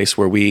be at a place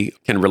where we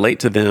can relate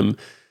to them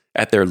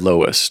at their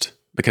lowest,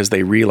 because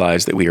they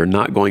realize that we are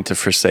not going to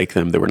forsake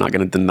them, that we're not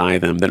going to deny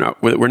them,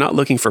 we're not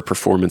looking for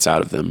performance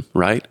out of them,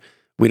 right?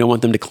 We don't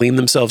want them to clean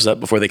themselves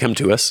up before they come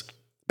to us.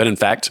 But in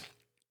fact,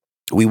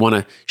 we want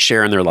to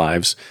share in their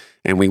lives,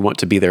 and we want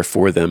to be there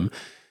for them,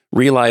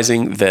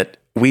 realizing that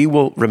we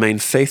will remain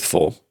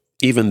faithful,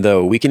 even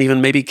though we can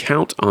even maybe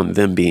count on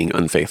them being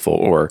unfaithful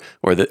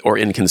or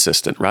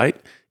inconsistent, right?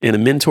 In a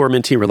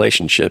mentor-mentee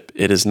relationship,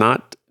 it is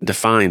not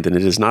defined, and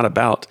it is not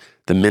about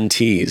the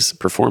mentee's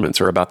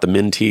performance or about the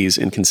mentee's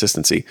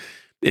inconsistency.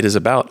 It's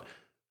about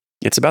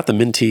the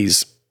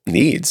mentee's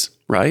needs,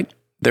 right?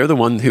 They're the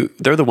ones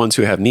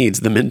who have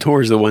needs. The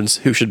mentor is the ones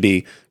who should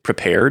be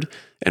prepared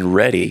and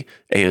ready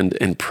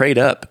and prayed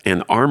up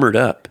and armored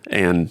up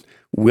and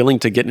willing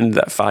to get into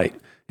that fight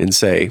and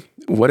say,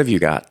 what have you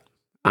got?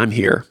 I'm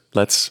here.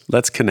 Let's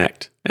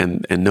connect.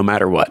 And no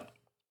matter what.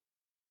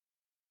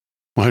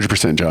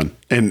 100%, John.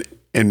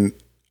 And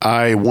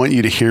I want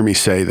you to hear me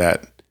say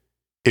that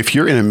if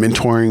you're in a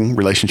mentoring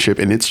relationship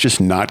and it's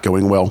just not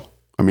going well,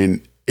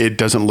 it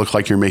doesn't look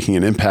like you're making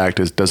an impact.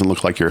 It doesn't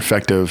look like you're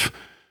effective.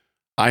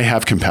 I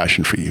have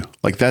compassion for you.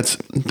 Like that's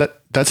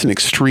an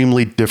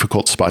extremely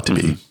difficult spot to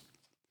be.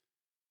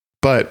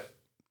 But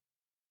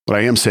what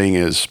I am saying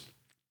is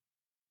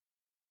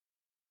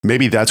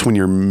maybe that's when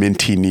your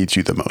mentee needs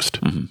you the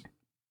most. Mm-hmm.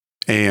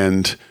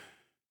 And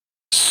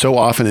so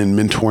often in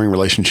mentoring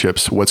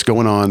relationships, what's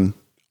going on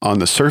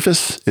the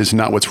surface is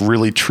not what's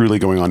really truly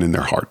going on in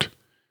their heart.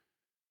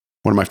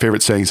 One of my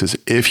favorite sayings is,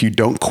 if you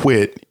don't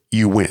quit,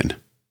 you win.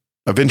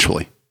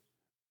 Eventually,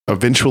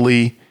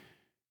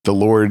 the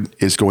Lord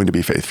is going to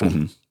be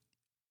faithful,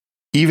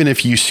 even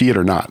if you see it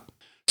or not.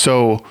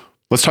 So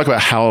let's talk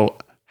about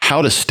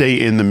how to stay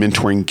in the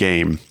mentoring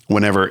game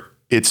whenever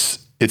it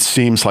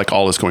seems like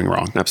all is going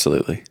wrong.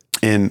 Absolutely.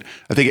 And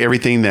I think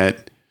everything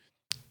that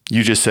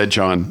you just said,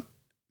 John,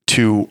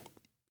 to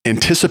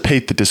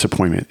anticipate the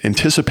disappointment,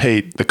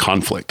 anticipate the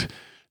conflict,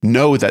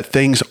 know that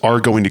things are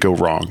going to go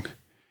wrong,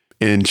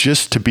 and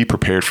just to be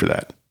prepared for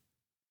that.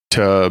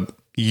 To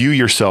you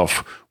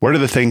yourself, what are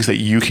the things that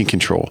you can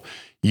control?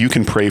 You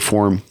can pray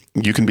for them.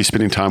 You can be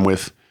spending time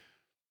with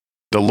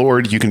the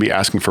Lord. You can be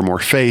asking for more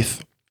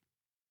faith.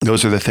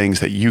 Those are the things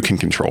that you can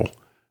control,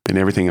 and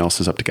everything else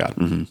is up to God.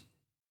 Mm-hmm.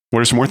 What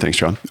are some more things,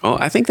 John? Oh,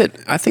 I think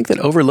that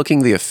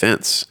overlooking the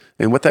offense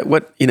and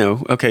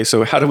okay,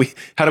 so how do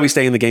we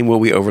stay in the game? Will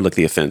we overlook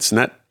the offense? And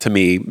that, to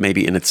me,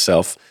 maybe in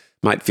itself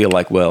might feel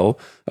like, well,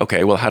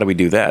 okay, well, how do we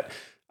do that?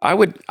 I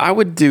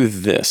would do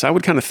this. I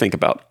would kind of think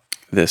about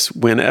this.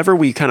 Whenever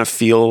we kind of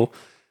feel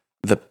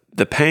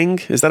the pang,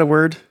 is that a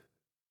word?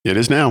 It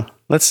is now.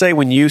 Let's say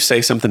when you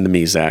say something to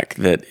me, Zach,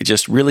 that it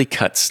just really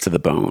cuts to the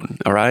bone.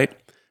 All right.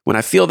 When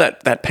I feel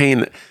that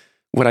pain,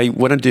 what I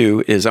want to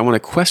do is I want to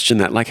question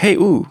that, like, hey,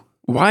 ooh,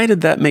 why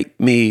did that make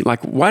me,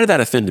 like, why did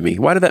that offend me?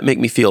 Why did that make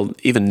me feel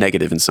even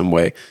negative in some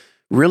way?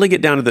 Really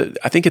get down to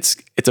I think it's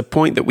a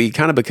point that we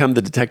kind of become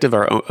the detective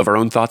of our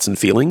own thoughts and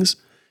feelings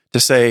to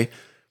say,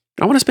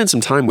 I want to spend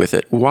some time with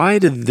it. Why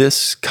did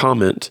this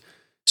comment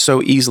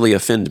so easily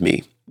offend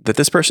me? That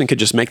this person could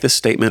just make this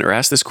statement or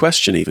ask this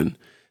question even,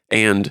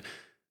 and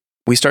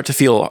we start to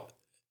feel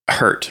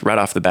hurt right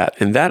off the bat.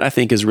 And that, I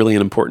think, is really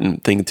an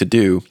important thing to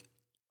do.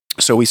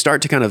 So we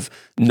start to kind of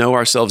know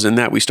ourselves in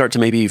that. We start to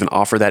maybe even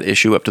offer that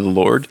issue up to the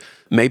Lord.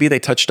 Maybe they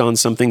touched on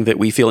something that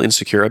we feel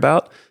insecure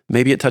about.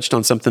 Maybe it touched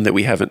on something that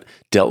we haven't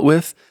dealt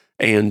with.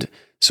 And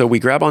so we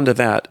grab onto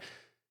that.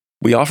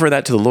 We offer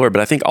that to the Lord.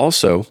 But I think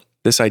also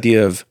this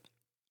idea of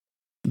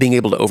being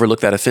able to overlook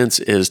that offense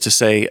is to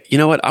say, you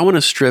know what, I want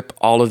to strip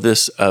all of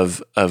this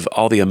of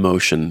all the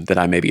emotion that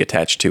I may be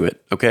attached to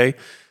it, okay?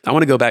 I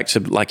want to go back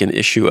to like an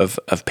issue of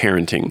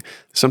parenting,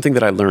 something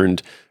that I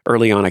learned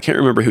early on. I can't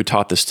remember who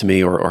taught this to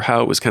me or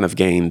how it was kind of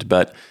gained,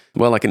 but,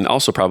 well, I can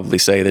also probably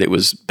say that it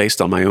was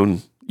based on my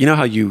own, you know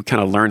how you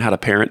kind of learn how to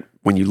parent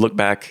when you look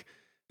back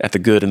at the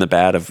good and the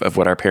bad of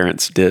what our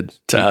parents did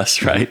to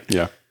us, right?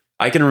 Yeah.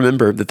 I can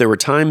remember that there were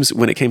times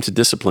when it came to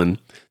discipline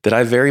that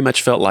I very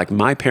much felt like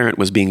my parent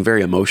was being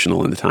very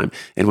emotional in the time.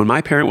 And when my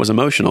parent was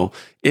emotional,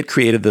 it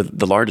created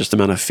the largest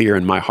amount of fear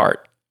in my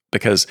heart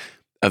because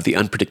of the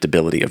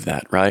unpredictability of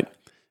that, right?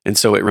 And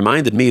so it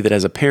reminded me that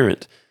as a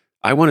parent,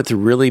 I wanted to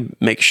really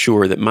make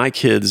sure that my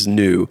kids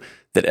knew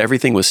that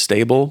everything was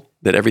stable,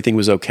 that everything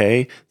was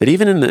okay, that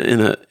even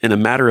in a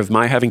matter of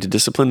my having to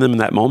discipline them in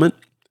that moment,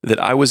 that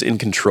I was in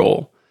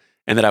control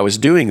and that I was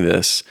doing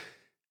this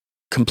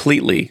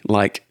completely,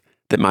 like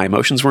that my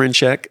emotions were in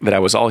check, that I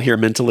was all here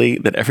mentally,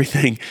 that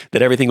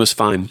everything was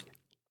fine.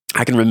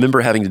 I can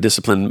remember having to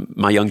discipline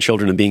my young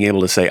children and being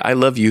able to say, I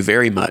love you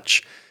very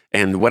much.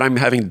 And what I'm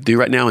having to do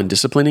right now in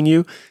disciplining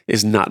you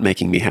is not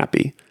making me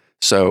happy.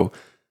 So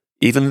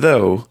even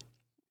though,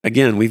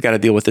 again, we've got to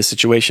deal with this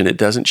situation, it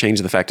doesn't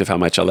change the fact of how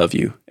much I love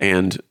you.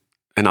 And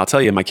I'll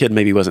tell you, my kid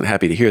maybe wasn't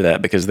happy to hear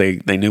that because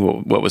they knew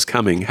what was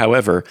coming.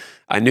 However,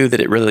 I knew that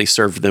it really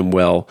served them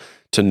well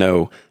to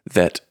know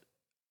that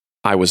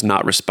I was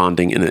not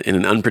responding in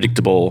an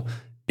unpredictable,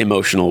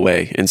 emotional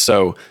way. And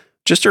so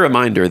just a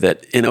reminder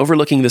that in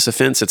overlooking this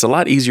offense, it's a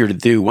lot easier to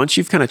do once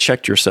you've kind of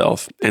checked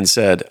yourself and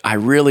said, I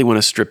really want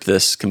to strip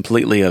this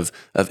completely of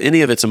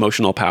any of its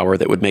emotional power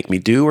that would make me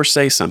do or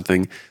say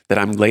something that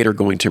I'm later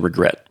going to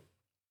regret.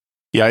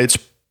 Yeah, it's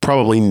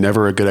probably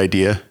never a good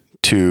idea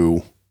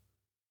to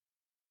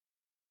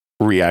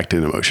react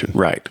in emotion.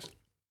 Right.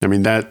 I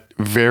mean, that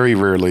very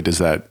rarely does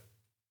that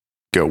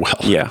go well.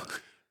 Yeah.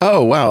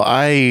 Oh, wow,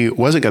 I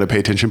wasn't going to pay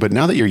attention, but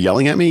now that you're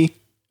yelling at me,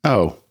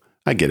 oh,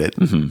 I get it.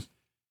 Mm-hmm.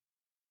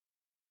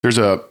 There's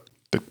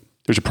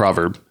a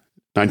proverb,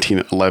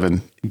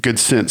 19:11. Good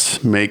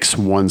sense makes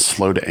one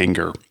slow to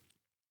anger,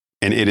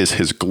 and it is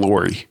his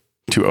glory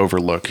to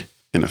overlook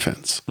an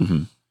offense.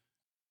 Mm-hmm.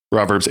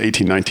 Proverbs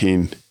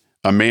 18:19.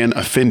 A man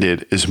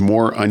offended is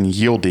more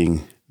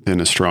unyielding than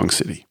a strong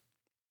city.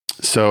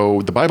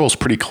 So the Bible's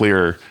pretty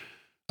clear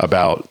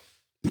about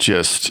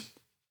just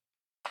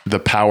the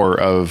power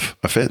of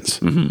offense.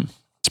 Mm-hmm.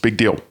 It's a big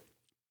deal.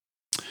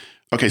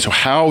 Okay, so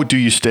how do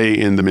you stay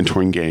in the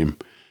mentoring game?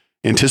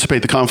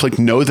 Anticipate the conflict,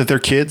 know that they're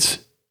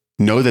kids,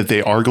 know that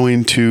they are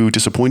going to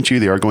disappoint you,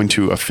 they are going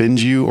to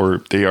offend you, or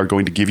they are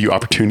going to give you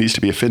opportunities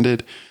to be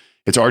offended.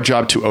 It's our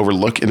job to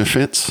overlook an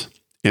offense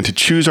and to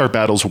choose our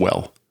battles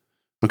well.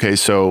 Okay,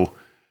 so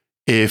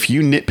if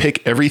you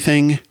nitpick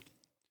everything,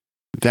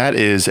 that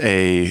is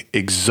a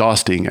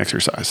exhausting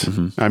exercise.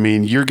 Mm-hmm. I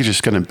mean, you're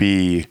just going to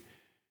be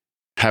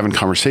having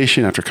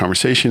conversation after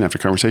conversation after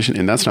conversation,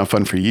 and that's not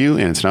fun for you,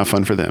 and it's not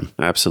fun for them.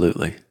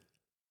 Absolutely.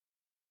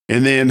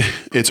 And then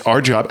it's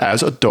our job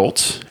as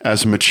adults,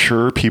 as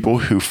mature people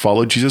who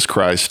follow Jesus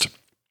Christ,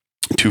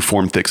 to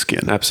form thick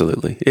skin.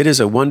 Absolutely. It is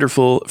a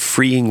wonderful,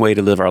 freeing way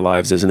to live our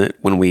lives, isn't it?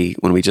 When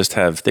we just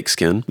have thick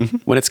skin, Mm-hmm.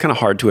 when it's kind of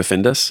hard to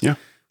offend us, Yeah.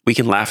 we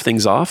can laugh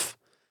things off.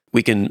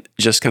 We can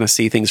just kind of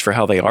see things for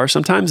how they are.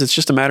 Sometimes it's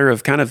just a matter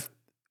of kind of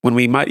when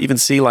we might even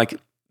see like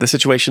the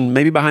situation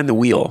maybe behind the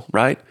wheel,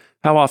 right?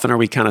 How often are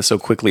we kind of so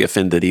quickly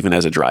offended even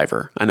as a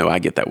driver? I know I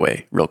get that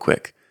way real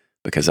quick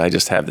because I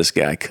just have this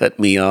guy cut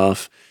me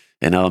off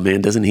and oh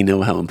man, doesn't he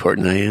know how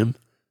important I am?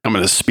 I'm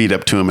going to speed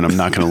up to him and I'm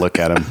not going to look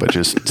at him, but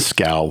just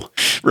scowl.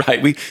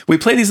 Right. We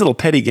play these little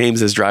petty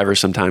games as drivers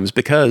sometimes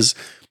because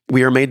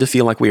we are made to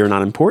feel like we are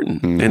not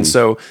important. Mm-hmm. And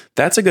so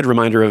that's a good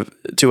reminder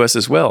to us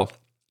as well.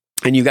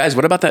 And you guys,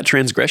 what about that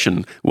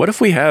transgression? What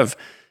if we have,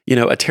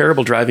 a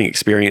terrible driving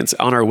experience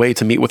on our way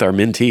to meet with our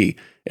mentee,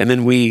 and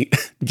then we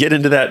get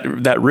into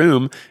that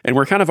room and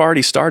we're kind of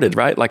already started,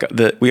 right? Like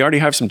we already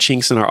have some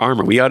chinks in our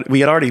armor. We had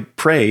already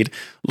prayed,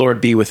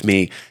 Lord, be with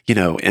me,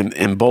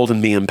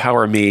 embolden me,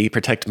 empower me,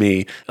 protect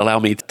me, allow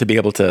me to be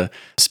able to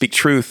speak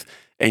truth.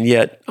 And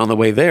yet on the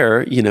way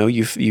there,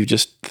 you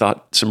just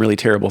thought some really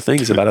terrible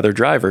things about other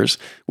drivers.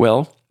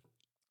 Well,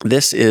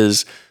 this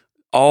is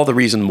all the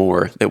reason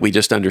more that we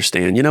just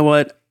understand, you know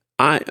what?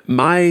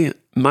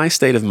 my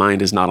state of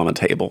mind is not on the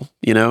table.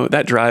 You know,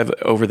 that drive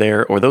over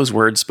there, or those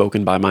words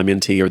spoken by my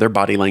mentee, or their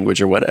body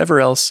language, or whatever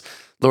else,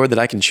 Lord, that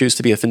I can choose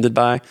to be offended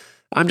by,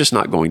 I'm just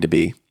not going to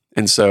be.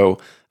 And so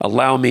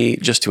allow me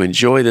just to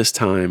enjoy this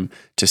time,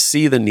 to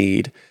see the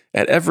need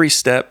at every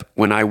step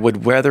when I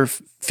would rather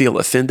feel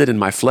offended in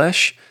my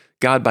flesh.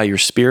 God, by your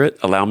Spirit,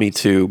 allow me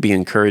to be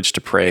encouraged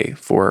to pray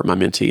for my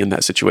mentee in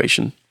that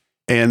situation.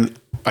 And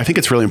I think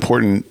it's really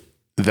important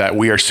that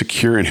we are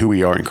secure in who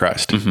we are in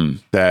Christ,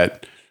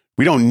 that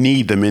we don't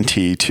need the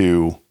mentee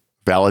to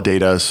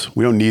validate us.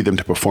 We don't need them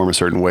to perform a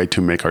certain way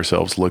to make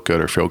ourselves look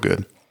good or feel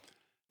good.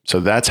 So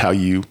that's how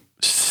you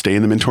stay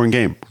in the mentoring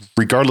game,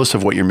 regardless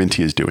of what your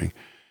mentee is doing.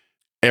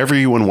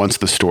 Everyone wants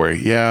the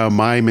story. Yeah,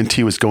 my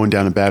mentee was going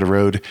down a bad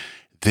road.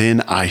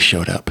 Then I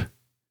showed up.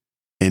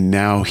 And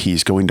now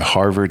he's going to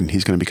Harvard and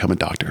he's going to become a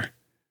doctor.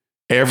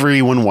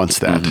 Everyone wants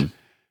that.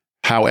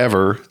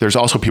 However, there's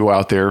also people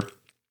out there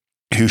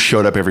who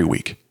showed up every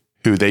week,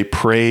 who they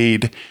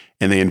prayed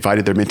and they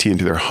invited their mentee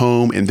into their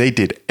home and they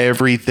did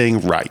everything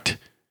right.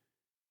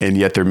 And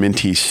yet their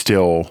mentee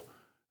still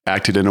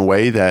acted in a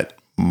way that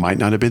might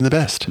not have been the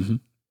best.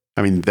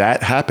 I mean,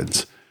 that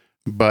happens,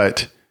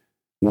 but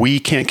we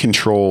can't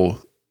control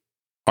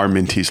our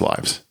mentees'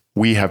 lives.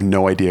 We have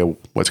no idea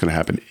what's going to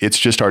happen. It's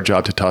just our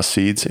job to toss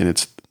seeds, and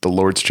it's the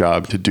Lord's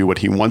job to do what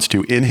he wants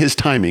to in his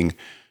timing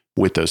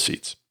with those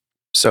seeds.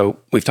 So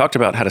we've talked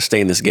about how to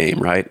stay in this game,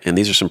 right? And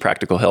these are some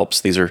practical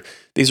helps. These are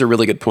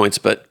really good points,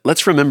 but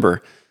let's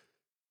remember,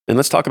 and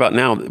let's talk about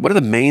now, what are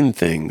the main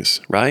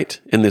things, right,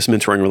 in this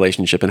mentoring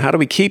relationship, and how do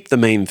we keep the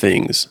main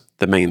things,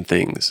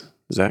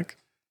 Zach?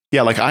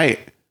 Yeah, like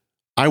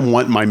I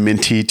want my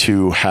mentee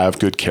to have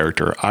good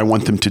character. I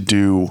want them to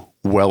do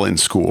well in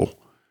school.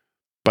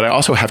 But I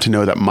also have to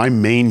know that my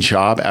main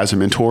job as a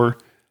mentor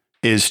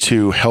is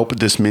to help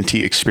this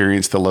mentee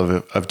experience the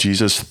love of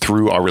Jesus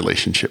through our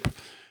relationship.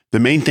 The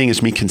main thing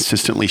is me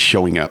consistently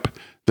showing up.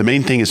 The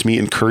main thing is me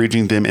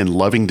encouraging them and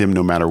loving them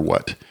no matter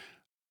what.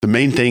 The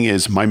main thing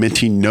is my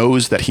mentee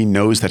knows that he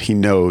knows that he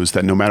knows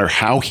that no matter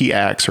how he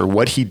acts or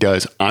what he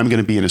does, I'm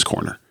going to be in his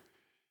corner.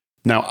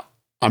 Now,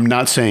 I'm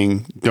not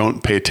saying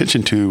don't pay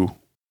attention to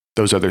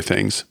those other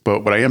things,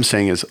 but what I am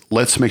saying is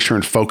let's make sure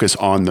and focus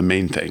on the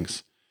main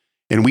things.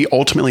 And we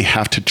ultimately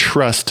have to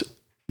trust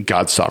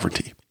God's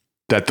sovereignty,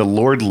 that the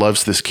Lord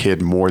loves this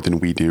kid more than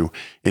we do.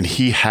 And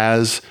he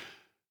has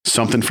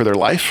something for their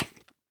life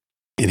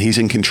and he's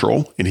in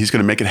control and he's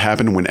going to make it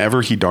happen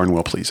whenever he darn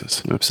well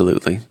pleases.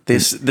 Absolutely.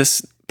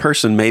 This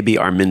person may be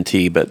our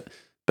mentee,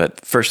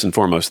 but first and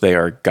foremost, they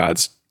are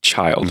God's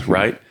child,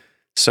 right?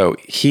 So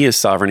he is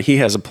sovereign. He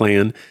has a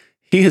plan.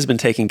 He has been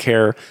taking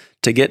care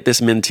to get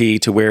this mentee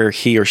to where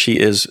he or she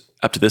is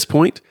up to this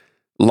point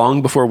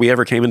long before we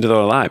ever came into their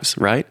lives,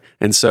 right?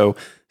 And so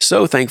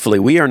thankfully,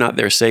 we are not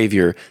their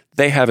savior.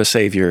 They have a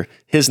savior.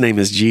 His name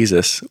is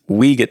Jesus.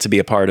 We get to be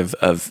a part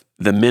of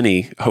the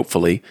many,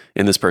 hopefully,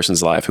 in this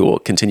person's life who will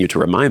continue to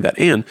remind that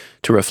and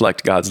to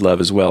reflect God's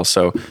love as well.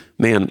 So,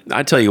 man,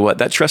 I tell you what,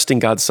 that trusting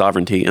God's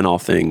sovereignty in all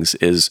things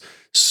is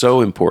so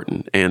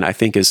important. And I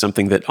think is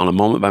something that on a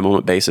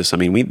moment-by-moment basis, I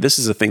mean, this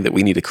is a thing that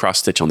we need to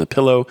cross-stitch on the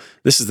pillow.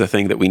 This is the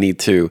thing that we need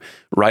to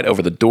write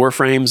over the door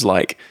frames,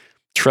 like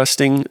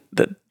trusting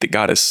that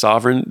God is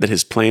sovereign, that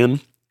his plan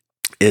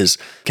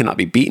cannot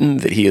be beaten,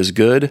 that he is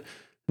good.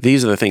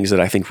 These are the things that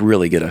I think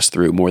really get us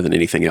through more than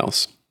anything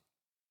else.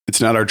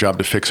 It's not our job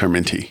to fix our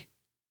mentee.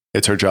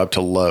 It's our job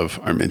to love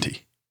our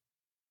mentee.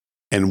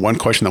 And one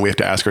question that we have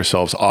to ask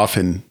ourselves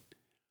often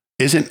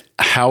isn't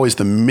how is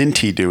the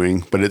mentee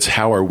doing, but it's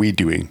how are we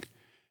doing?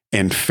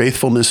 And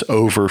faithfulness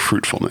over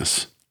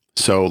fruitfulness.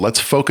 So let's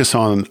focus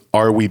on,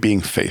 are we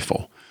being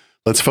faithful?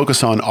 Let's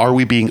focus on, are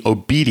we being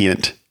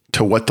obedient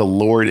to what the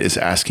Lord is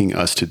asking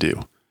us to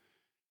do?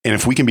 And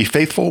if we can be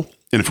faithful,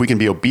 and if we can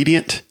be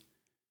obedient,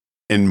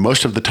 and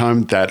most of the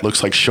time that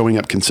looks like showing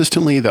up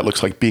consistently, that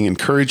looks like being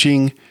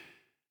encouraging,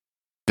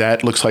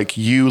 that looks like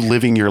you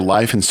living your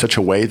life in such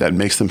a way that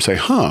makes them say,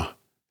 how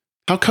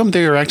come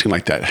they are acting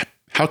like that?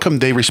 How come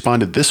they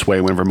responded this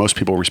way whenever most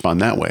people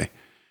respond that way?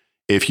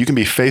 If you can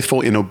be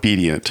faithful and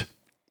obedient,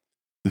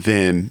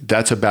 then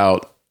that's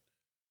about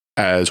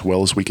as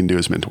well as we can do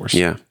as mentors.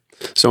 Yeah.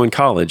 So in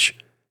college,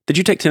 did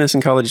you take tennis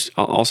in college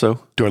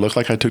also? Do I look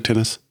like I took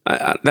tennis?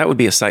 That would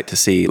be a sight to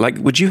see. Like,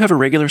 would you have a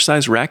regular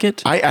size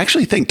racket? I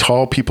actually think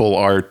tall people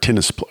are good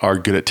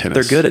at tennis.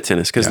 They're good at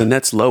tennis because the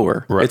net's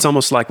lower. Right. It's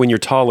almost like when you're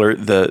taller,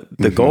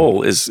 the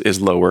goal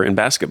is lower in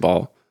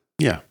basketball.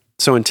 Yeah.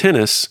 So in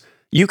tennis,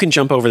 you can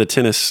jump over the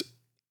tennis,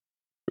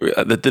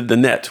 the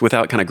net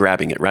without kind of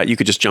grabbing it, right? You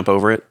could just jump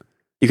over it.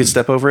 You could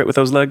step over it with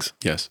those legs?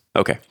 Yes.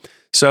 Okay.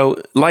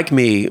 So like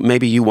me,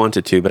 maybe you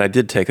wanted to, but I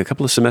did take a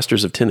couple of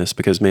semesters of tennis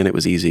because, man, it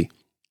was easy.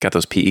 Got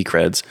those PE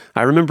creds.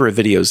 I remember a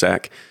video,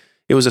 Zach.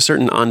 It was a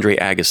certain Andre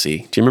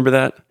Agassi. Do you remember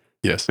that?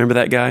 Yes. Remember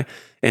that guy?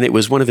 And it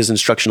was one of his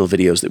instructional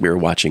videos that we were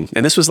watching.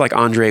 And this was like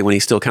Andre when he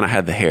still kind of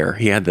had the hair.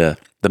 He had the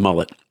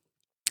mullet.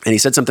 And he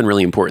said something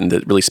really important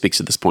that really speaks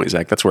to this point,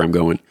 Zach. That's where I'm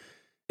going.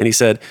 And he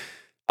said,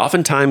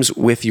 oftentimes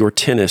with your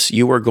tennis,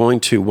 you are going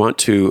to want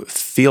to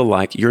feel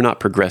like you're not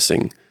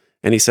progressing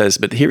And he says,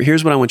 but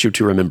here's what I want you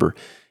to remember.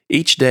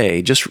 Each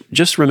day,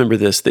 just remember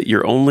this, that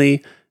you're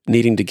only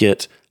needing to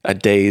get a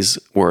day's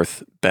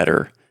worth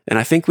better. And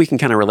I think we can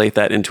kind of relate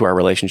that into our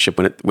relationship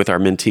with our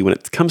mentee when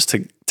it comes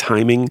to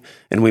timing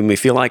and when we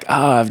feel like,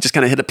 I've just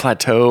kind of hit a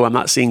plateau, I'm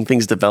not seeing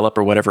things develop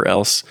or whatever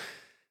else.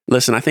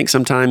 Listen, I think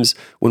sometimes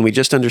when we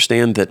just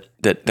understand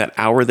that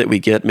hour that we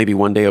get, maybe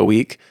one day a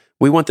week,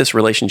 we want this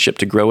relationship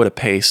to grow at a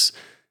pace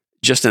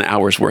just an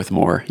hour's worth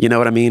more. You know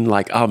what I mean?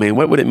 Like, oh man,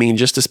 what would it mean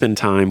just to spend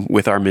time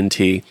with our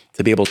mentee,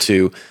 to be able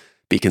to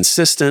be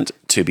consistent,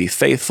 to be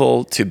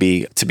faithful, to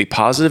be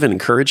positive and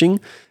encouraging,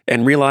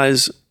 and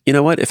realize, you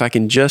know what, if I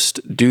can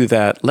just do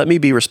that, let me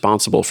be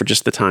responsible for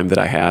just the time that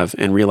I have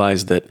and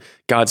realize that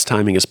God's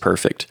timing is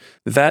perfect.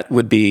 That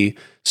would be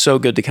so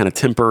good to kind of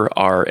temper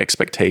our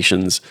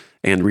expectations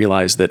and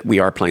realize that we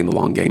are playing the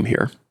long game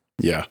here.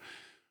 Yeah.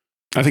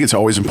 I think it's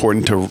always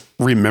important to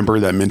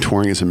remember that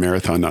mentoring is a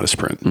marathon, not a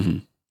sprint. Mm-hmm.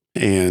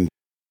 And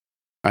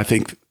I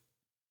think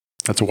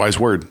that's a wise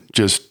word.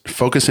 Just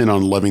focus in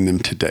on loving them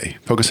today.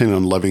 Focusing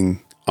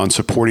on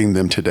supporting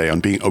them today, on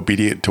being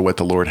obedient to what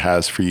the Lord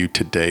has for you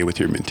today with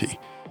your mentee.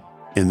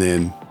 And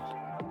then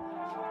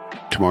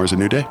tomorrow's a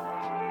new day.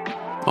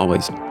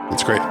 Always.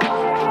 That's great.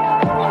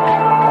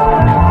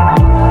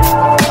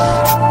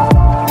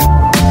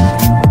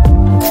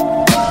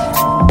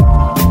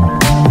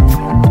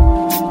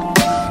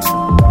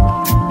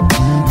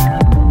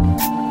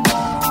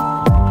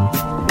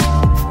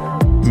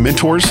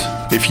 Mentors,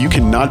 if you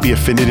cannot be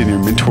offended in your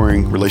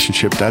mentoring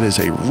relationship, that is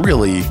a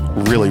really,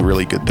 really,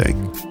 really good thing.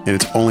 And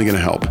it's only going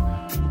to help.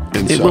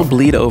 And it will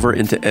bleed over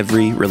into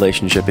every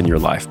relationship in your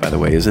life, by the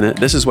way, isn't it?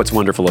 This is what's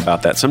wonderful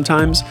about that.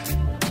 Sometimes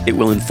it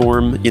will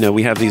inform,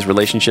 we have these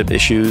relationship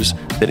issues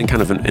that can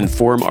kind of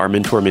inform our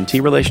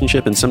mentor-mentee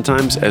relationship. And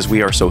sometimes as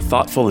we are so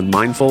thoughtful and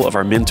mindful of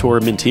our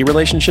mentor-mentee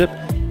relationship,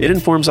 it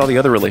informs all the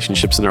other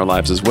relationships in our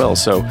lives as well.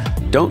 So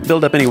don't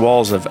build up any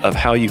walls of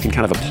how you can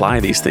kind of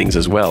apply these things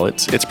as well.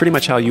 It's pretty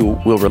much how you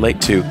will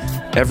relate to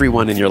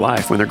everyone in your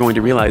life when they're going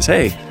to realize,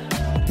 hey,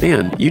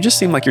 man, you just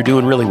seem like you're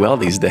doing really well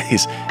these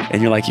days.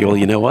 And you're like, well,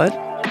 you know what?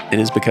 It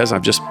is because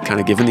I've just kind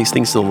of given these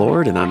things to the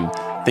Lord and I'm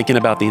thinking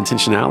about the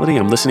intentionality.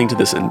 I'm listening to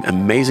this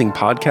amazing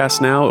podcast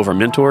now over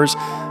mentors,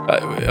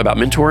 about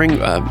mentoring,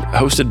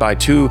 hosted by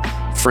two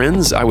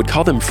friends. I would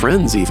call them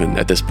friends even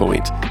at this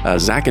point.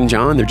 Zach and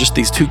John, they're just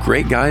these two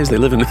great guys. They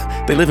live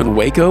in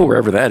Waco,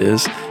 wherever that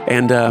is.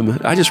 And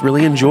I just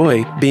really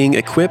enjoy being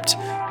equipped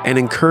and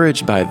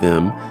encouraged by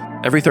them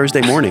every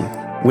Thursday morning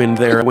when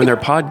their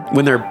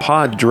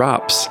pod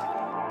drops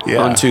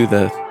onto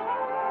the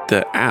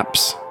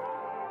apps.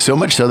 So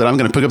much so that I'm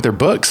going to pick up their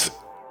books.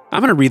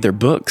 I'm going to read their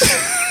books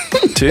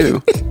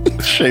too.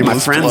 Shameless My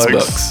friends' plugs.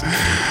 books.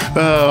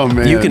 Oh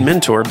man. You Can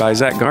Mentor by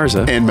Zach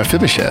Garza. And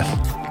Mephibosheth.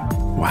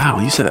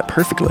 Wow, you said that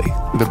perfectly.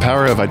 The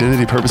Power of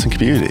Identity, Purpose, and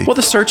Community. Well,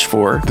 sorry.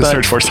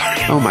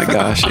 Oh my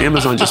gosh,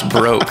 Amazon just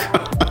broke.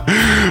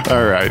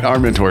 All right, our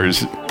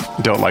mentors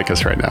don't like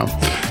us right now.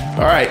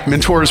 All right,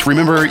 mentors,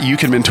 remember you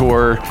can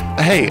mentor.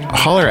 Hey,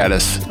 holler at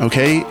us,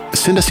 okay?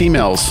 Send us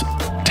emails.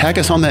 Tag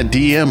us on that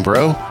DM,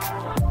 bro.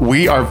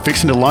 We are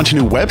fixing to launch a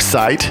new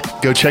website.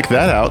 Go check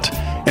that out.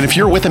 And if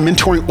you're with a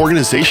mentoring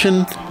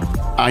organization,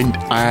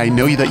 I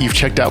know that you've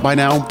checked out by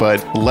now,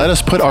 but let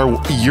us put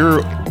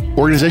your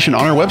organization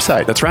on our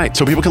website. That's right.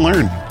 So people can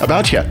learn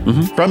about you,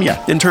 from you.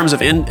 In terms of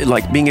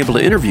being able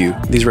to interview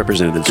these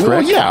representatives,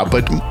 correct? Well, yeah,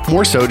 but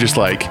more so just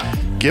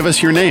give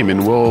us your name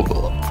and we'll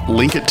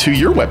link it to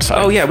your website.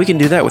 Oh yeah, we can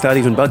do that without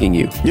even bugging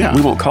you. Yeah.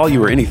 We won't call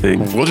you or anything.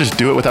 We'll just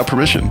do it without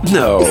permission.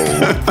 No.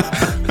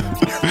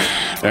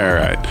 All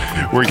right.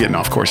 We're getting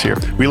off course here.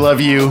 We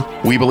love you.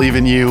 We believe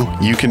in you.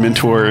 You can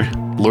mentor.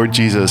 Lord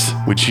Jesus,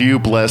 would you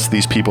bless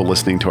these people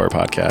listening to our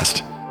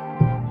podcast?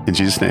 In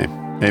Jesus' name,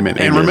 amen.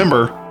 And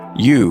remember,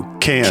 you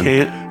can't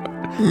mentor.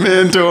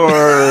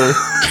 mentor.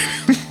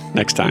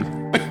 Next time.